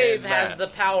me? Dave and has that. the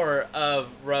power of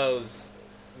Rose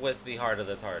with the heart of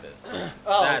the TARDIS.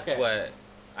 Oh, That's okay. what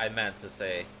I meant to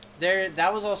say.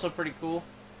 That was also pretty cool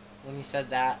when he said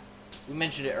that. We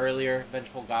mentioned it earlier,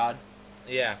 Vengeful God.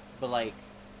 Yeah, But, like,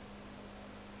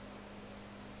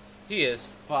 he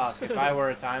is. fuck, if I were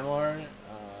a Time Lord,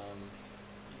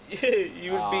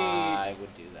 You would be. I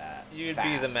would do that. You'd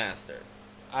fast. be the master.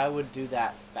 I would do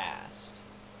that fast.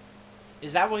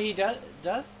 Is that what he does?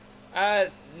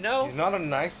 No. He's not a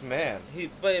nice man.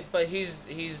 But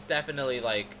he's definitely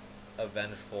like a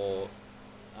vengeful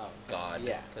Oh, god.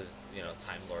 Yeah. Because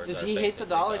Time Lords. Does are he hate the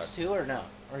basically Daleks gods. too, or no?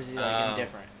 Or is he like Um,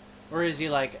 indifferent? Or is he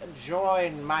like,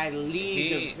 join my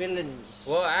league He- of villains?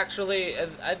 Well, actually,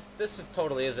 this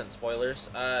totally isn't spoilers.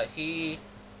 He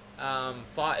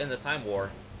fought in the Time War.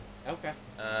 Okay.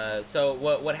 So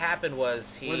what happened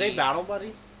was he. Were they battle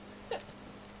buddies?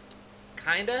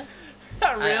 Kinda.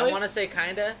 Not I want to say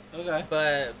kinda, Okay.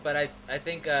 but I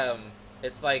think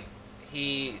it's like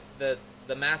the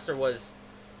master was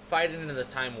fighting in the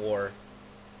Time War,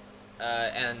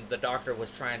 and the Doctor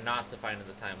was trying not to fight in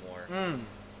the Time War,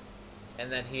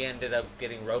 and then he ended up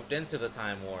getting roped into the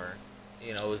Time War.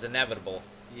 It was inevitable.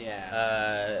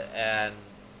 Yeah. And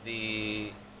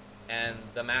the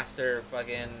master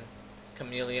fucking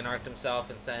chameleon arced himself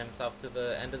and sent himself to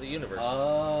the end of the universe.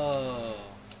 Oh.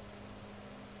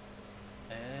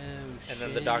 And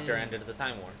then the Doctor ended the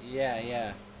Time War.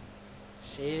 Yeah.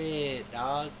 Shit,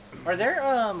 dog. Are there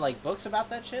like books about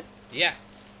that shit? Yeah.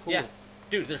 Cool. Yeah.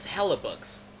 Dude, there's hella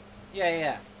books.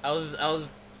 Yeah. I was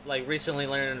like recently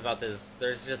learning about this.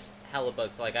 There's just hella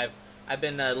books. Like I've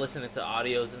been listening to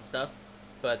audios and stuff,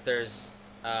 but there's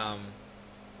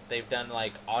they've done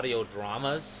like audio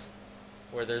dramas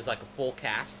where there's like a full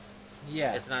cast.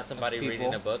 Yeah. It's not somebody Of people.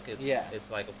 reading a book.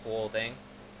 It's like a full thing.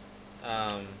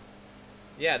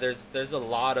 Yeah, there's a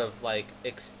lot of like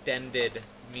extended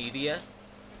media.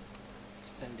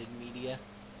 Extended media.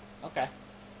 Okay.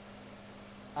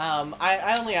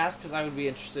 I only asked because I would be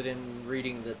interested in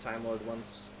reading the Time Lord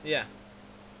ones. Yeah.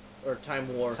 Or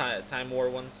Time War. Time War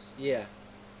ones. Yeah.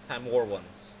 Time War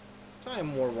ones.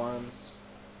 Time War ones.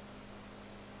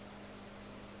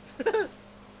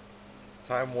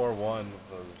 Time War 1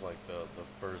 was like the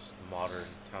first modern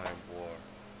time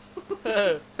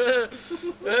war.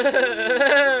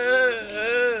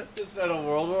 Instead of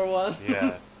World War One.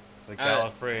 Yeah. The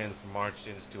Gallifreyans marched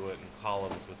into it in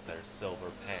columns with their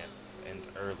silver pants and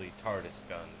early TARDIS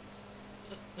guns.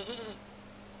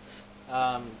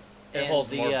 It And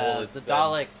holds more bullets the than-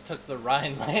 Daleks took the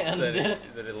Rhineland.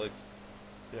 that it looks.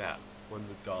 Yeah, when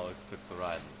the Daleks took the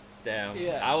Rhineland. Damn.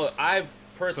 Yeah. I The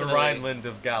personally. Rhineland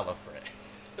of Gallifrey.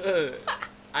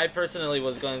 I personally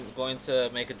was going to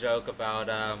make a joke about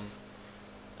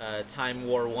Time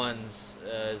War Ones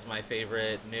is my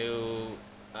favorite new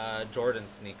Jordan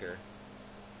sneaker.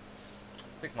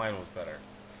 I think mine was better.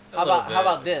 How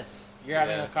about this? You're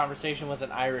having Yeah. a conversation with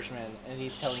an Irishman, and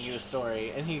he's telling you a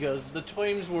story, and he goes, "The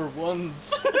Twains were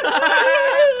ones."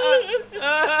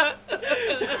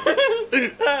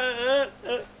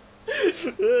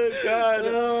 Oh God!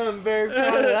 Oh, I'm very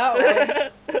proud of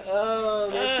that one. Oh,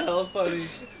 that's hella funny.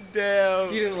 Damn.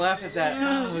 If you didn't laugh at that,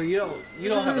 oh, you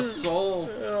don't have a soul.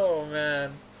 Oh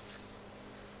man.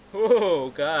 Oh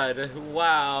god.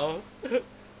 Wow.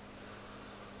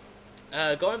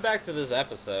 Going back to this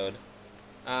episode,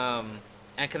 and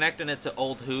connecting it to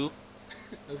Old Who.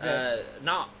 Okay.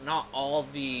 Not all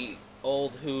the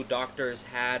Old Who doctors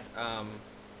had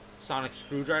sonic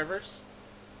screwdrivers.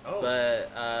 Oh.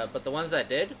 But the ones that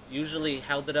did usually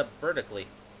held it up vertically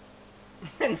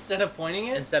Instead of pointing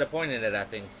it? instead of pointing it at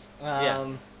things. Yeah.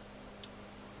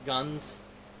 Guns.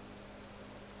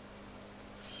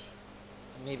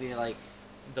 Maybe like,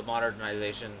 The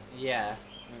modernization. yeah,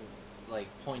 like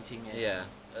pointing it. Yeah.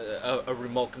 A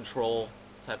remote control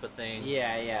type of thing.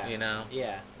 Yeah. You know?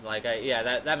 Yeah. Like,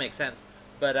 that makes sense.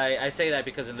 But I say that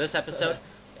because in this episode,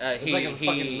 It's he like a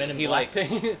fucking Men in Black like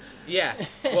thing. yeah.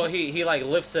 Well, he like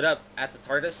lifts it up at the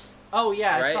TARDIS. Oh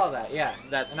yeah, Right? I saw that. Yeah.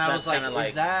 That's And I was like, kinda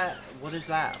like, what is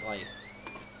that like?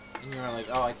 And you were like,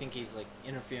 oh, I think he's like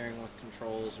interfering with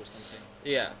controls or something.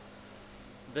 yeah.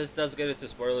 This does get into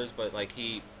spoilers, but like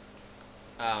he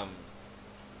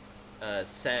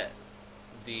set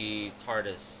the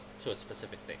TARDIS to a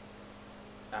specific thing.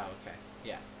 Oh, okay.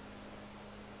 Yeah.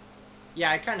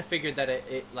 Yeah, I kind of figured that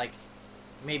it like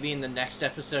maybe in the next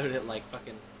episode it like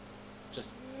fucking just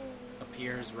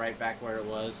appears right back where it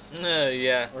was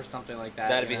Yeah. or something like that.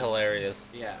 That'd you be know? hilarious.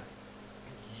 Yeah.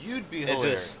 You'd be It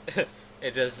hilarious. just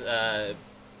it just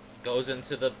goes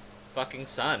into the fucking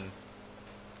sun.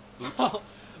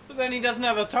 But then he doesn't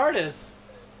have a TARDIS.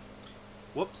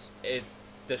 Whoops. It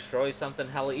destroys something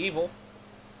hella evil.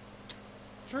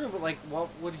 True, but like, what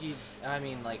would he? I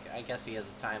mean, like, I guess he has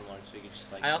a Time Lord, so he could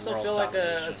just like. I also world feel like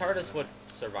a domination. TARDIS would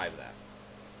survive that.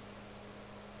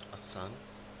 A sun?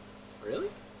 Really?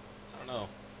 I don't know.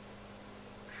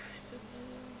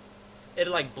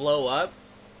 It'd like blow up,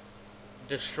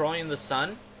 destroying the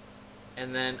sun,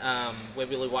 and then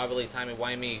wibbly wobbly timey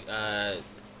wimey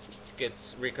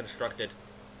gets reconstructed.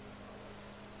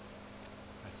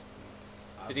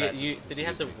 Did you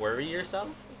have to worry yourself?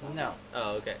 No,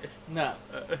 Oh, okay. no.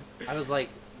 I was like,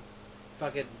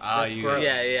 fucking. Ah, That's you- gross.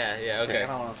 Yeah. I Okay.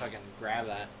 don't want to fucking grab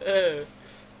that.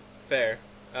 Fair.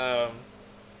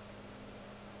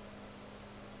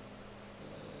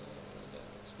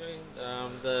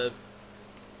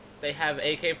 They have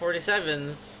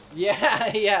AK-47s Yeah.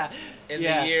 in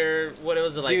Yeah. the year. What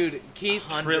was it like? Dude, Keith.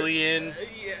 100 Trillion.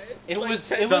 Yeah, It like was-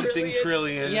 10 it was- Something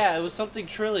trillion. Yeah, it was something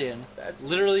trillion. That's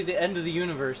Literally the end of the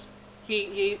universe.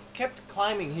 He kept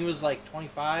climbing. He was like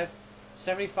 25,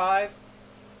 75,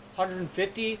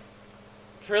 150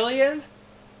 trillion.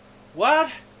 What?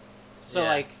 So Yeah.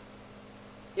 like,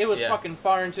 it was Yeah. fucking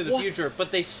far into the What? future,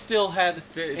 but they still had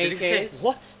Did AKs. he say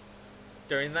what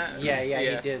during that? Yeah,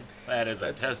 he did. That is a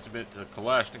That's- testament to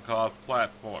Kalashnikov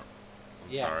platform.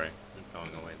 I'm Yeah. sorry. I'm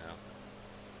going away now.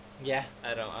 Yeah,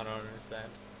 I don't understand.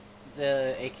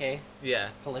 the AK Yeah.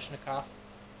 Kalashnikov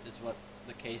is what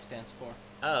the K stands for.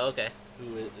 Oh, okay.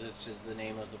 Which is the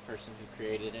name of the person who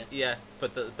created it. Yeah,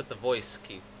 but the voice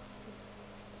keep.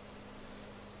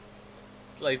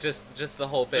 Like just the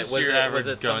whole bit. Just was your it, average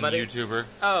was it gun somebody? YouTuber.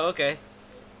 Oh, okay.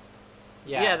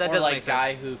 Yeah, that or does like make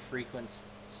guy sense. who frequents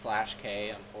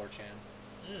 /K on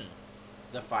 4chan. Mm.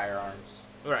 The firearms.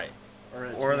 Right. Or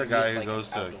Or the maybe guy it's, who like, goes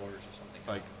to, outdoors or something.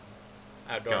 like,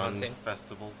 Outdoor gun hunting.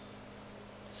 festivals,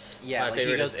 Yeah, My like he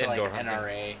favorite goes is to like indoor hunting.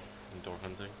 NRA. indoor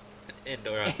hunting.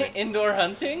 Indoor hunting. Indoor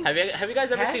hunting? Have you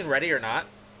guys ever Huh? seen Ready or Not?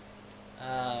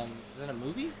 Is it a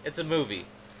movie? It's a movie.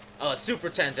 Super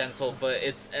tangential, but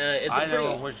it's a I pretty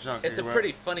know which genre it's a you're about.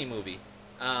 pretty funny movie.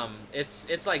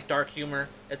 It's like dark humor.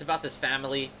 It's about this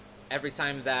family. Every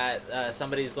time that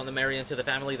somebody's going to marry into the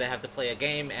family, they have to play a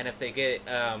game, and if they get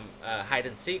hide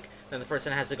and seek, then the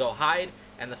person has to go hide,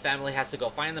 and the family has to go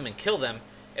find them and kill them.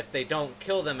 If they don't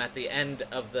kill them at the end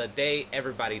of the day,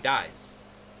 everybody dies.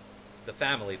 The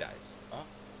family dies. Oh.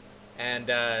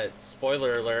 And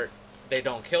spoiler alert, they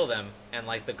don't kill them, and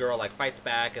like the girl like fights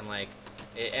back, and like,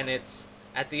 and it's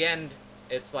at the end,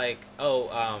 it's like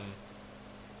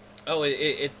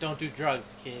it Don't do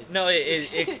drugs, kids. no,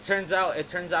 it turns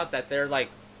out that they're like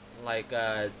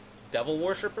devil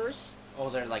worshippers. Oh,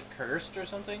 they're like cursed or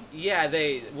something? Yeah,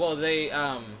 they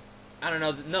I don't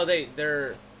know. No,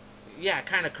 they're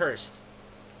kind of cursed.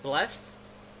 Blessed.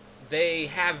 They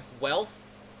have wealth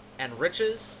and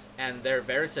riches, and they're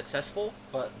very successful.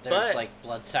 But there's But- like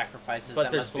blood sacrifices But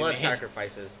that there's must be blood made.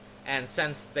 sacrifices, and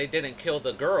since they didn't kill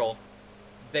the girl,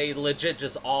 they legit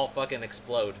just all fucking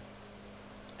explode.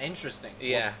 Interesting.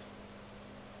 Yeah.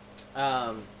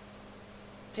 Whoops.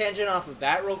 Tangent off of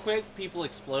that real quick, people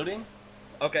exploding.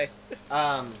 Okay.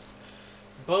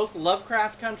 Both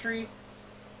Lovecraft Country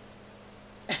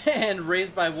and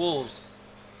Raised by Wolves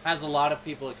has a lot of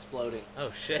people exploding.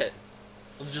 Oh shit.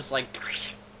 It's just like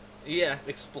Yeah.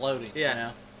 exploding.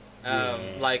 Yeah. You know?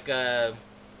 Like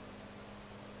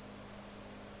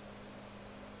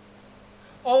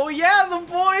Oh yeah, the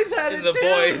boys had it the too.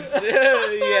 boys.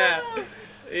 Yeah.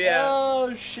 Yeah.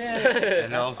 Oh shit.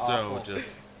 And That's also awful.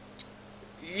 just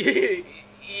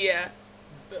Yeah.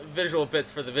 Visual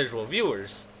bits for the visual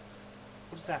viewers.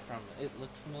 What is that from? It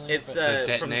looked familiar. It's the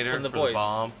detonator from the for boys. the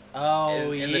bomb. Oh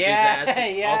And the dude's yeah, ass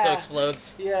yeah. also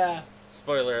explodes. Yeah.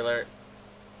 Spoiler alert.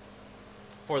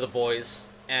 For the boys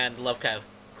and Lovecraft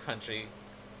Crunchy.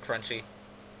 Crunchy.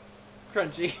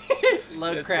 It's,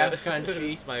 Lovecraft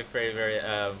Country. It's my favorite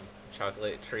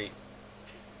chocolate treat.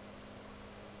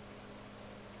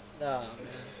 Nah,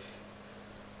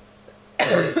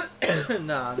 man.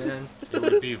 Nah, man. It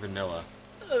would be vanilla.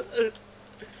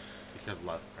 Because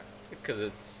Lovecraft. Because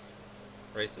it's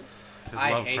racist. Because I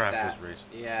hate Lovecraft that. was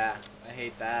racist. Yeah, I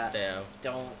hate that. Damn.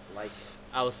 Don't like it.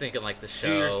 I was thinking like the show.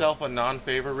 Do yourself a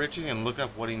non-favor, Richie, and look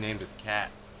up what he named his cat.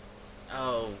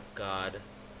 Oh God.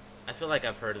 I feel like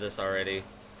I've heard of this already.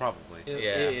 Probably.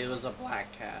 It was a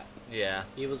black cat. Yeah.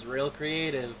 He was real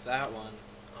creative, that one.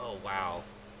 Oh wow.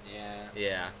 Yeah.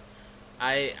 Yeah.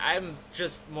 I'm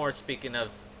just more speaking of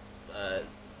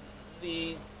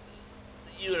the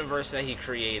universe that he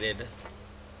created,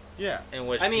 Yeah. in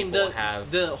which I mean, people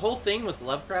have. the whole thing with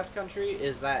Lovecraft Country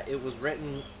is that it was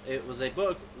a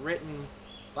book written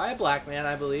by a black man,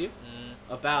 I believe,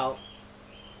 about,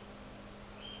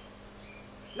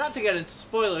 not to get into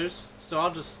spoilers, so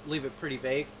I'll just leave it pretty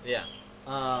vague. Yeah.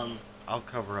 I'll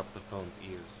cover up the phone's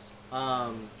ears.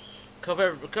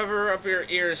 Cover up your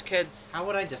ears, kids. How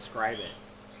would I describe it?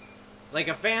 Like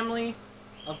a family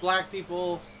of black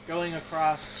people going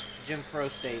across Jim Crow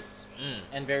states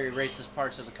and very racist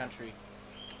parts of the country.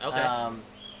 Okay.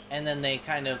 And then they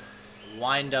kind of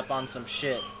wind up on some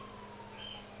shit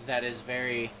that is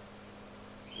very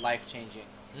life-changing.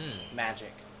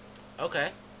 Magic.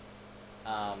 Okay.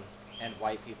 And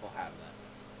white people have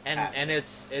them. And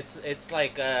it's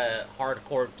like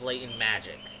hardcore blatant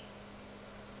magic.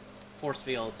 Force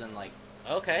fields and like,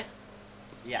 Okay.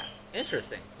 yeah,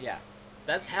 Interesting. yeah.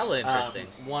 That's hella interesting.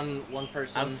 One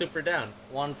person. I'm super down.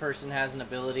 One person has an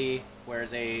ability where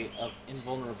they of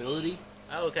invulnerability,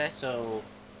 Oh, okay. so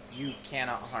you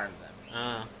cannot harm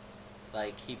them.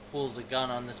 Like he pulls a gun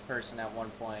on this person at one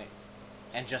point,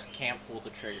 and just can't pull the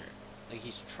trigger. Like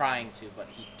he's trying to, but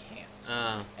he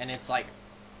can't. And it's like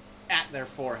at their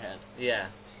forehead. Yeah.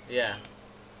 Yeah.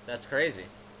 That's crazy.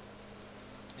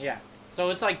 Yeah. So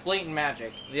it's like blatant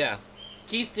magic. Yeah.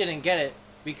 Keith didn't get it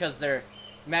because they're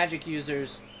magic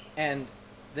users and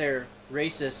they're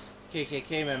racist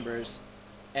KKK members,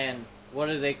 and what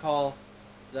do they call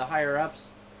the higher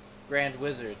ups? Grand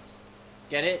Wizards.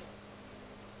 Get it?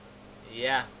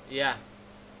 Yeah. Yeah.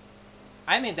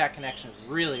 I made that connection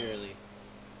really early.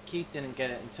 Keith didn't get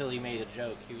it until he made a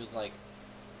joke. He was like,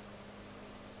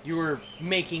 you were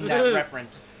making that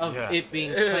reference of it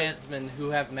being Klansmen who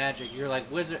have magic. You're like,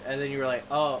 wizard, and then you were like,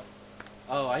 oh,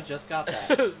 I just got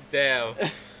that. Damn.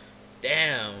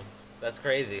 Damn. That's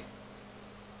crazy.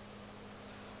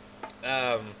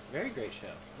 Very great show.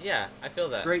 Yeah, I feel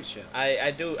that. Great show.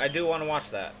 I do want to watch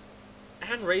that.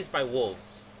 And Raised by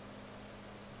Wolves.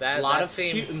 A That lot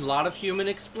seems... of human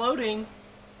exploding,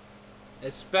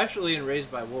 especially in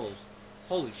Raised by Wolves.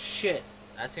 Holy shit!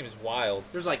 That seems wild.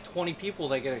 There's like 20 people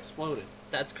that get exploded.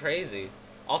 That's crazy.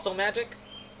 Also magic?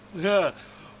 Yeah.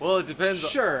 Well, it depends.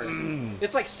 Sure,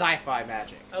 it's like sci-fi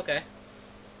magic Okay.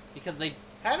 because they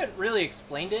haven't really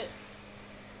explained it,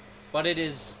 but it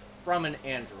is from an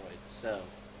android, so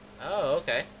Oh,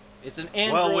 okay. it's an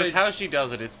android. Well, with how she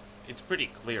does it, it's pretty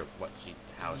clear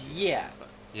how she. Yeah. Does it, but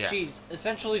yeah. She's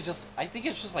essentially just, I think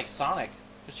it's just like Sonic,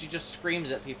 but she just screams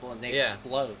at people and they Yeah.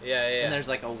 explode. Yeah, yeah. And there's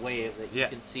like a wave that you Yeah.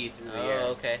 can see through the Oh, air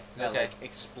okay. that Okay. like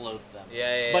explodes them.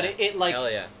 Yeah, yeah, But yeah. it like,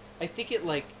 Hell yeah. I think it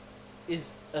like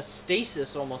is a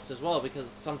stasis almost as well, because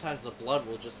sometimes the blood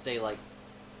will just stay like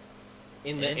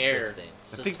in the air. Interesting. I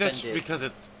Suspended. think that's because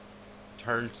it's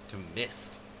turned to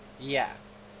mist. Yeah.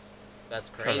 That's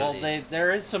crazy. Well,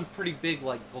 there is some pretty big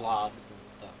like globs and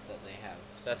stuff that they have.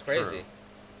 That's crazy.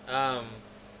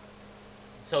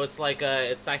 So it's like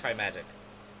it's sci-fi magic.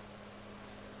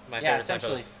 My Yeah, favorite type of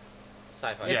essentially.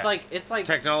 sci-fi. It's Yeah. it's like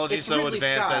Technology it's so Ridley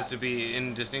advanced Scott. as to be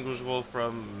indistinguishable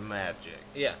from magic.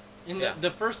 Yeah. In Yeah.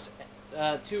 the first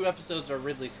 2 episodes are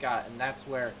Ridley Scott, and that's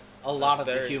where a lot That's of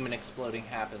the very- human exploding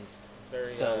happens. It's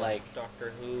very So, like-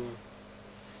 Doctor Who.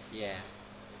 Yeah.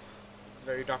 It's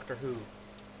very Doctor Who.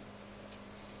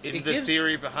 In It the gives-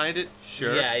 theory behind it,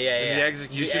 sure. Yeah, yeah, In yeah. the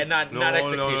execution, Yeah, not no,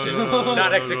 execution. no, no, no,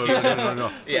 Not no, execution.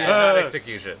 no. Yeah, not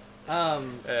execution.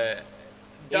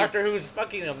 Doctor Who's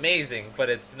fucking amazing, but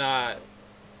it's not.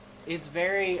 It's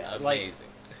very amazing.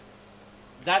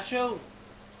 That show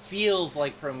feels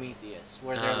like Prometheus,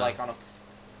 where they're like on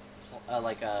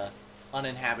a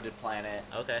uninhabited planet.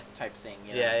 Okay. Type thing.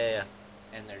 You know? Yeah.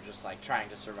 And they're just like trying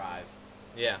to survive.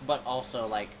 Yeah. But also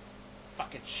like,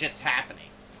 fucking shit's happening.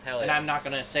 Hell yeah. And I'm not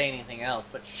gonna say anything else,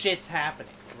 but shit's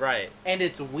happening. Right. And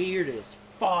it's weird as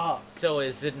fuck. So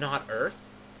is it not Earth?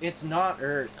 It's not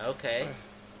Earth. Okay.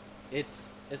 It's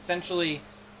essentially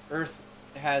Earth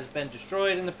has been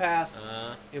destroyed in the past.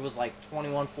 It was like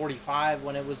 2145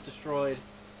 when it was destroyed.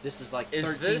 This is like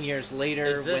 13 years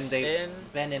later when they've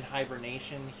been in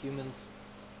hibernation. Humans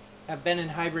have been in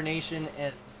hibernation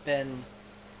and been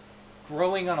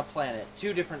growing on a planet,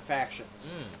 2 different factions,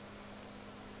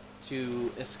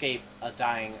 to escape a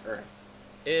dying Earth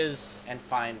and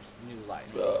find new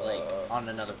life, like on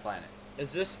another planet.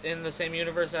 Is this in the same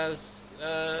universe as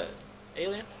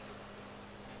Alien?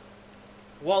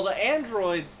 Well, the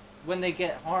androids, when they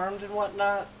get harmed and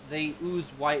whatnot, they ooze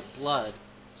white blood.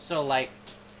 So, like,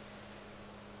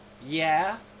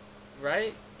 yeah.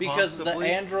 Right? Because Possibly.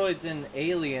 the androids in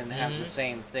Alien have the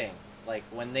same thing. Like,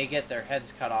 when they get their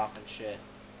heads cut off and shit,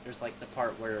 there's, like, the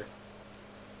part where,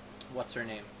 what's her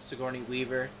name? Sigourney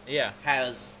Weaver. Yeah.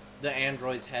 Has the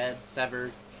android's head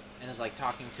severed and is, like,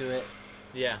 talking to it.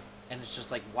 Yeah. And it's just,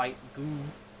 like, white goo.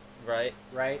 Right?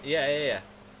 Right? Yeah.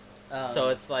 So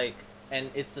it's like... And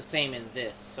it's the same in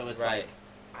this, so it's Right. like,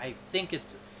 I think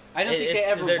it's... I don't think they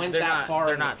ever went that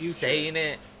far in the future. They're not saying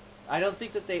it. I don't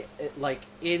think that they, like,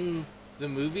 in the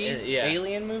movies,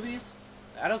 Alien movies,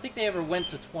 I don't think they ever went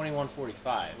to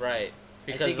 2145. Right.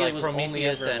 Because, like,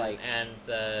 Prometheus and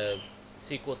the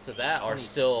sequels to that are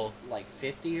still... Like,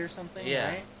 50 or something, yeah,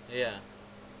 right? Yeah.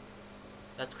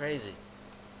 That's crazy.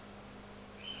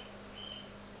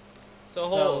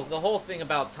 So the whole thing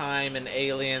about time and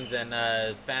aliens and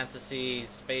fantasy,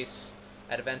 space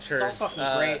adventures... It's all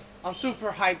fucking great. I'm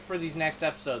super hyped for these next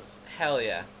episodes. Hell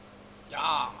yeah.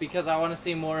 Yeah. Because I want to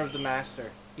see more of the Master.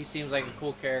 He seems like a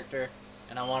cool character,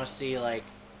 and I want to see, like,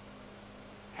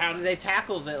 how do they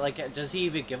tackle that? Like, does he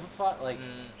even give a fuck? Like,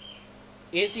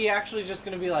 is he actually just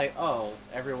going to be like, oh,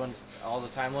 all the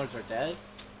Time Lords are dead?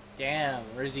 Damn.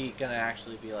 Or is he going to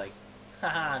actually be like,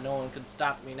 haha, no one can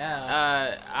stop me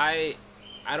now?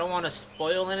 I don't want to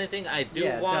spoil anything. I do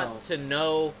want to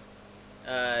know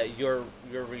your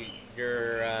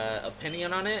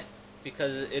opinion on it,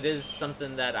 because it is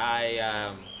something that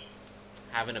I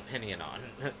have an opinion on.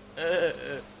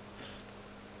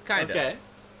 Kind of. Okay.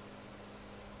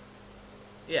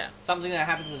 Yeah. Something that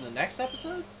happens in the next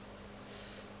episodes?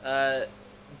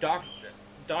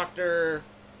 Doctor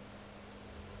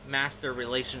Master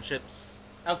relationships.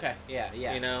 Okay, yeah.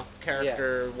 You know,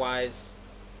 character-wise.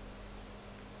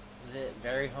 Is it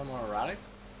very homoerotic?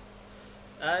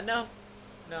 No.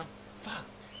 Fuck.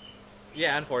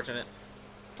 Yeah, unfortunate.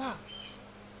 Fuck.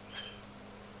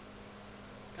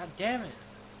 God damn it.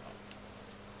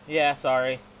 Yeah,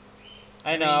 sorry.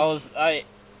 I know. I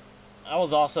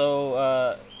was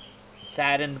also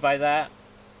saddened by that.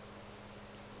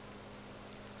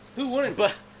 Who wouldn't?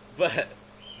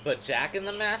 But Jack and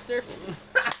the Master,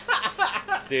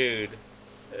 dude.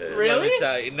 Really? Let me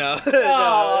tell you, no.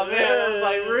 Oh man, I was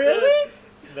like, really?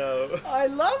 No. I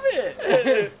love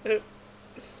it.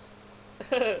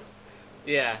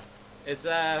 Yeah, it's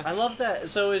I love that.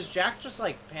 So is Jack just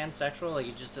like pansexual? Like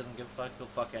he just doesn't give a fuck. He'll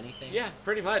fuck anything. Yeah,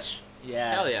 pretty much.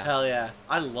 Yeah. Hell yeah. Hell yeah.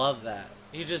 I love that.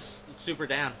 He just super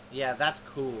down. Yeah, that's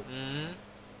cool. Mm-hmm.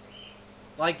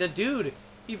 Like the dude,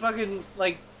 he fucking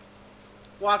like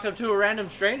walked up to a random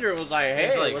stranger and was like,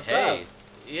 "Hey, what's up?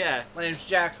 Yeah. My name's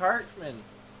Jack Harkman.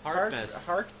 Harkness.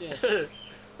 Harkness.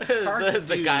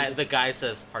 The guy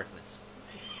says Harkness.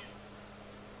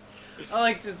 I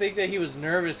like to think that he was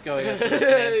nervous going up to this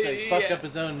man, so he fucked up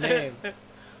his own name.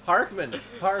 Harkman.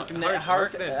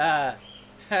 Harkman.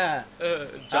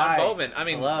 John Bowman. I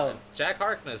mean, hello. Jack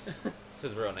Harkness is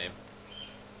his real name.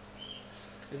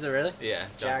 Is it really? Yeah,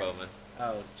 John Bowman.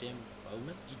 Oh, Jim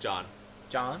Bowman? John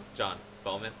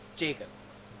Bowman. Jacob.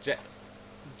 Jankenheimer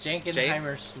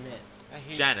Jankenheimer Smith. I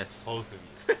hate Janice. both of you.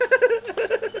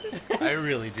 I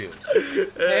really do.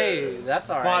 Hey, that's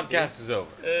alright. Podcast is over.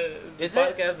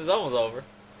 Podcast is almost over.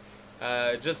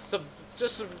 Just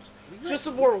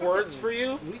some more words for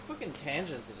you. We fucking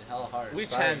tangented hella hard. We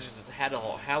tangented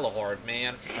hella hard,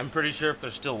 man. I'm pretty sure if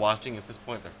they're still watching at this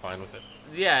point, they're fine with it.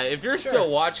 Yeah, if you're still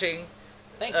watching,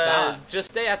 thank God.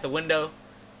 Just stay at the window.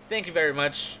 Thank you very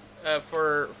much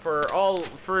for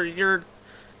your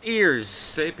ears.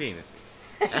 Stay penis.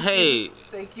 Hey.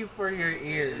 Thank you for your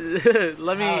ears.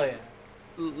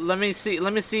 Let me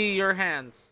see your hands.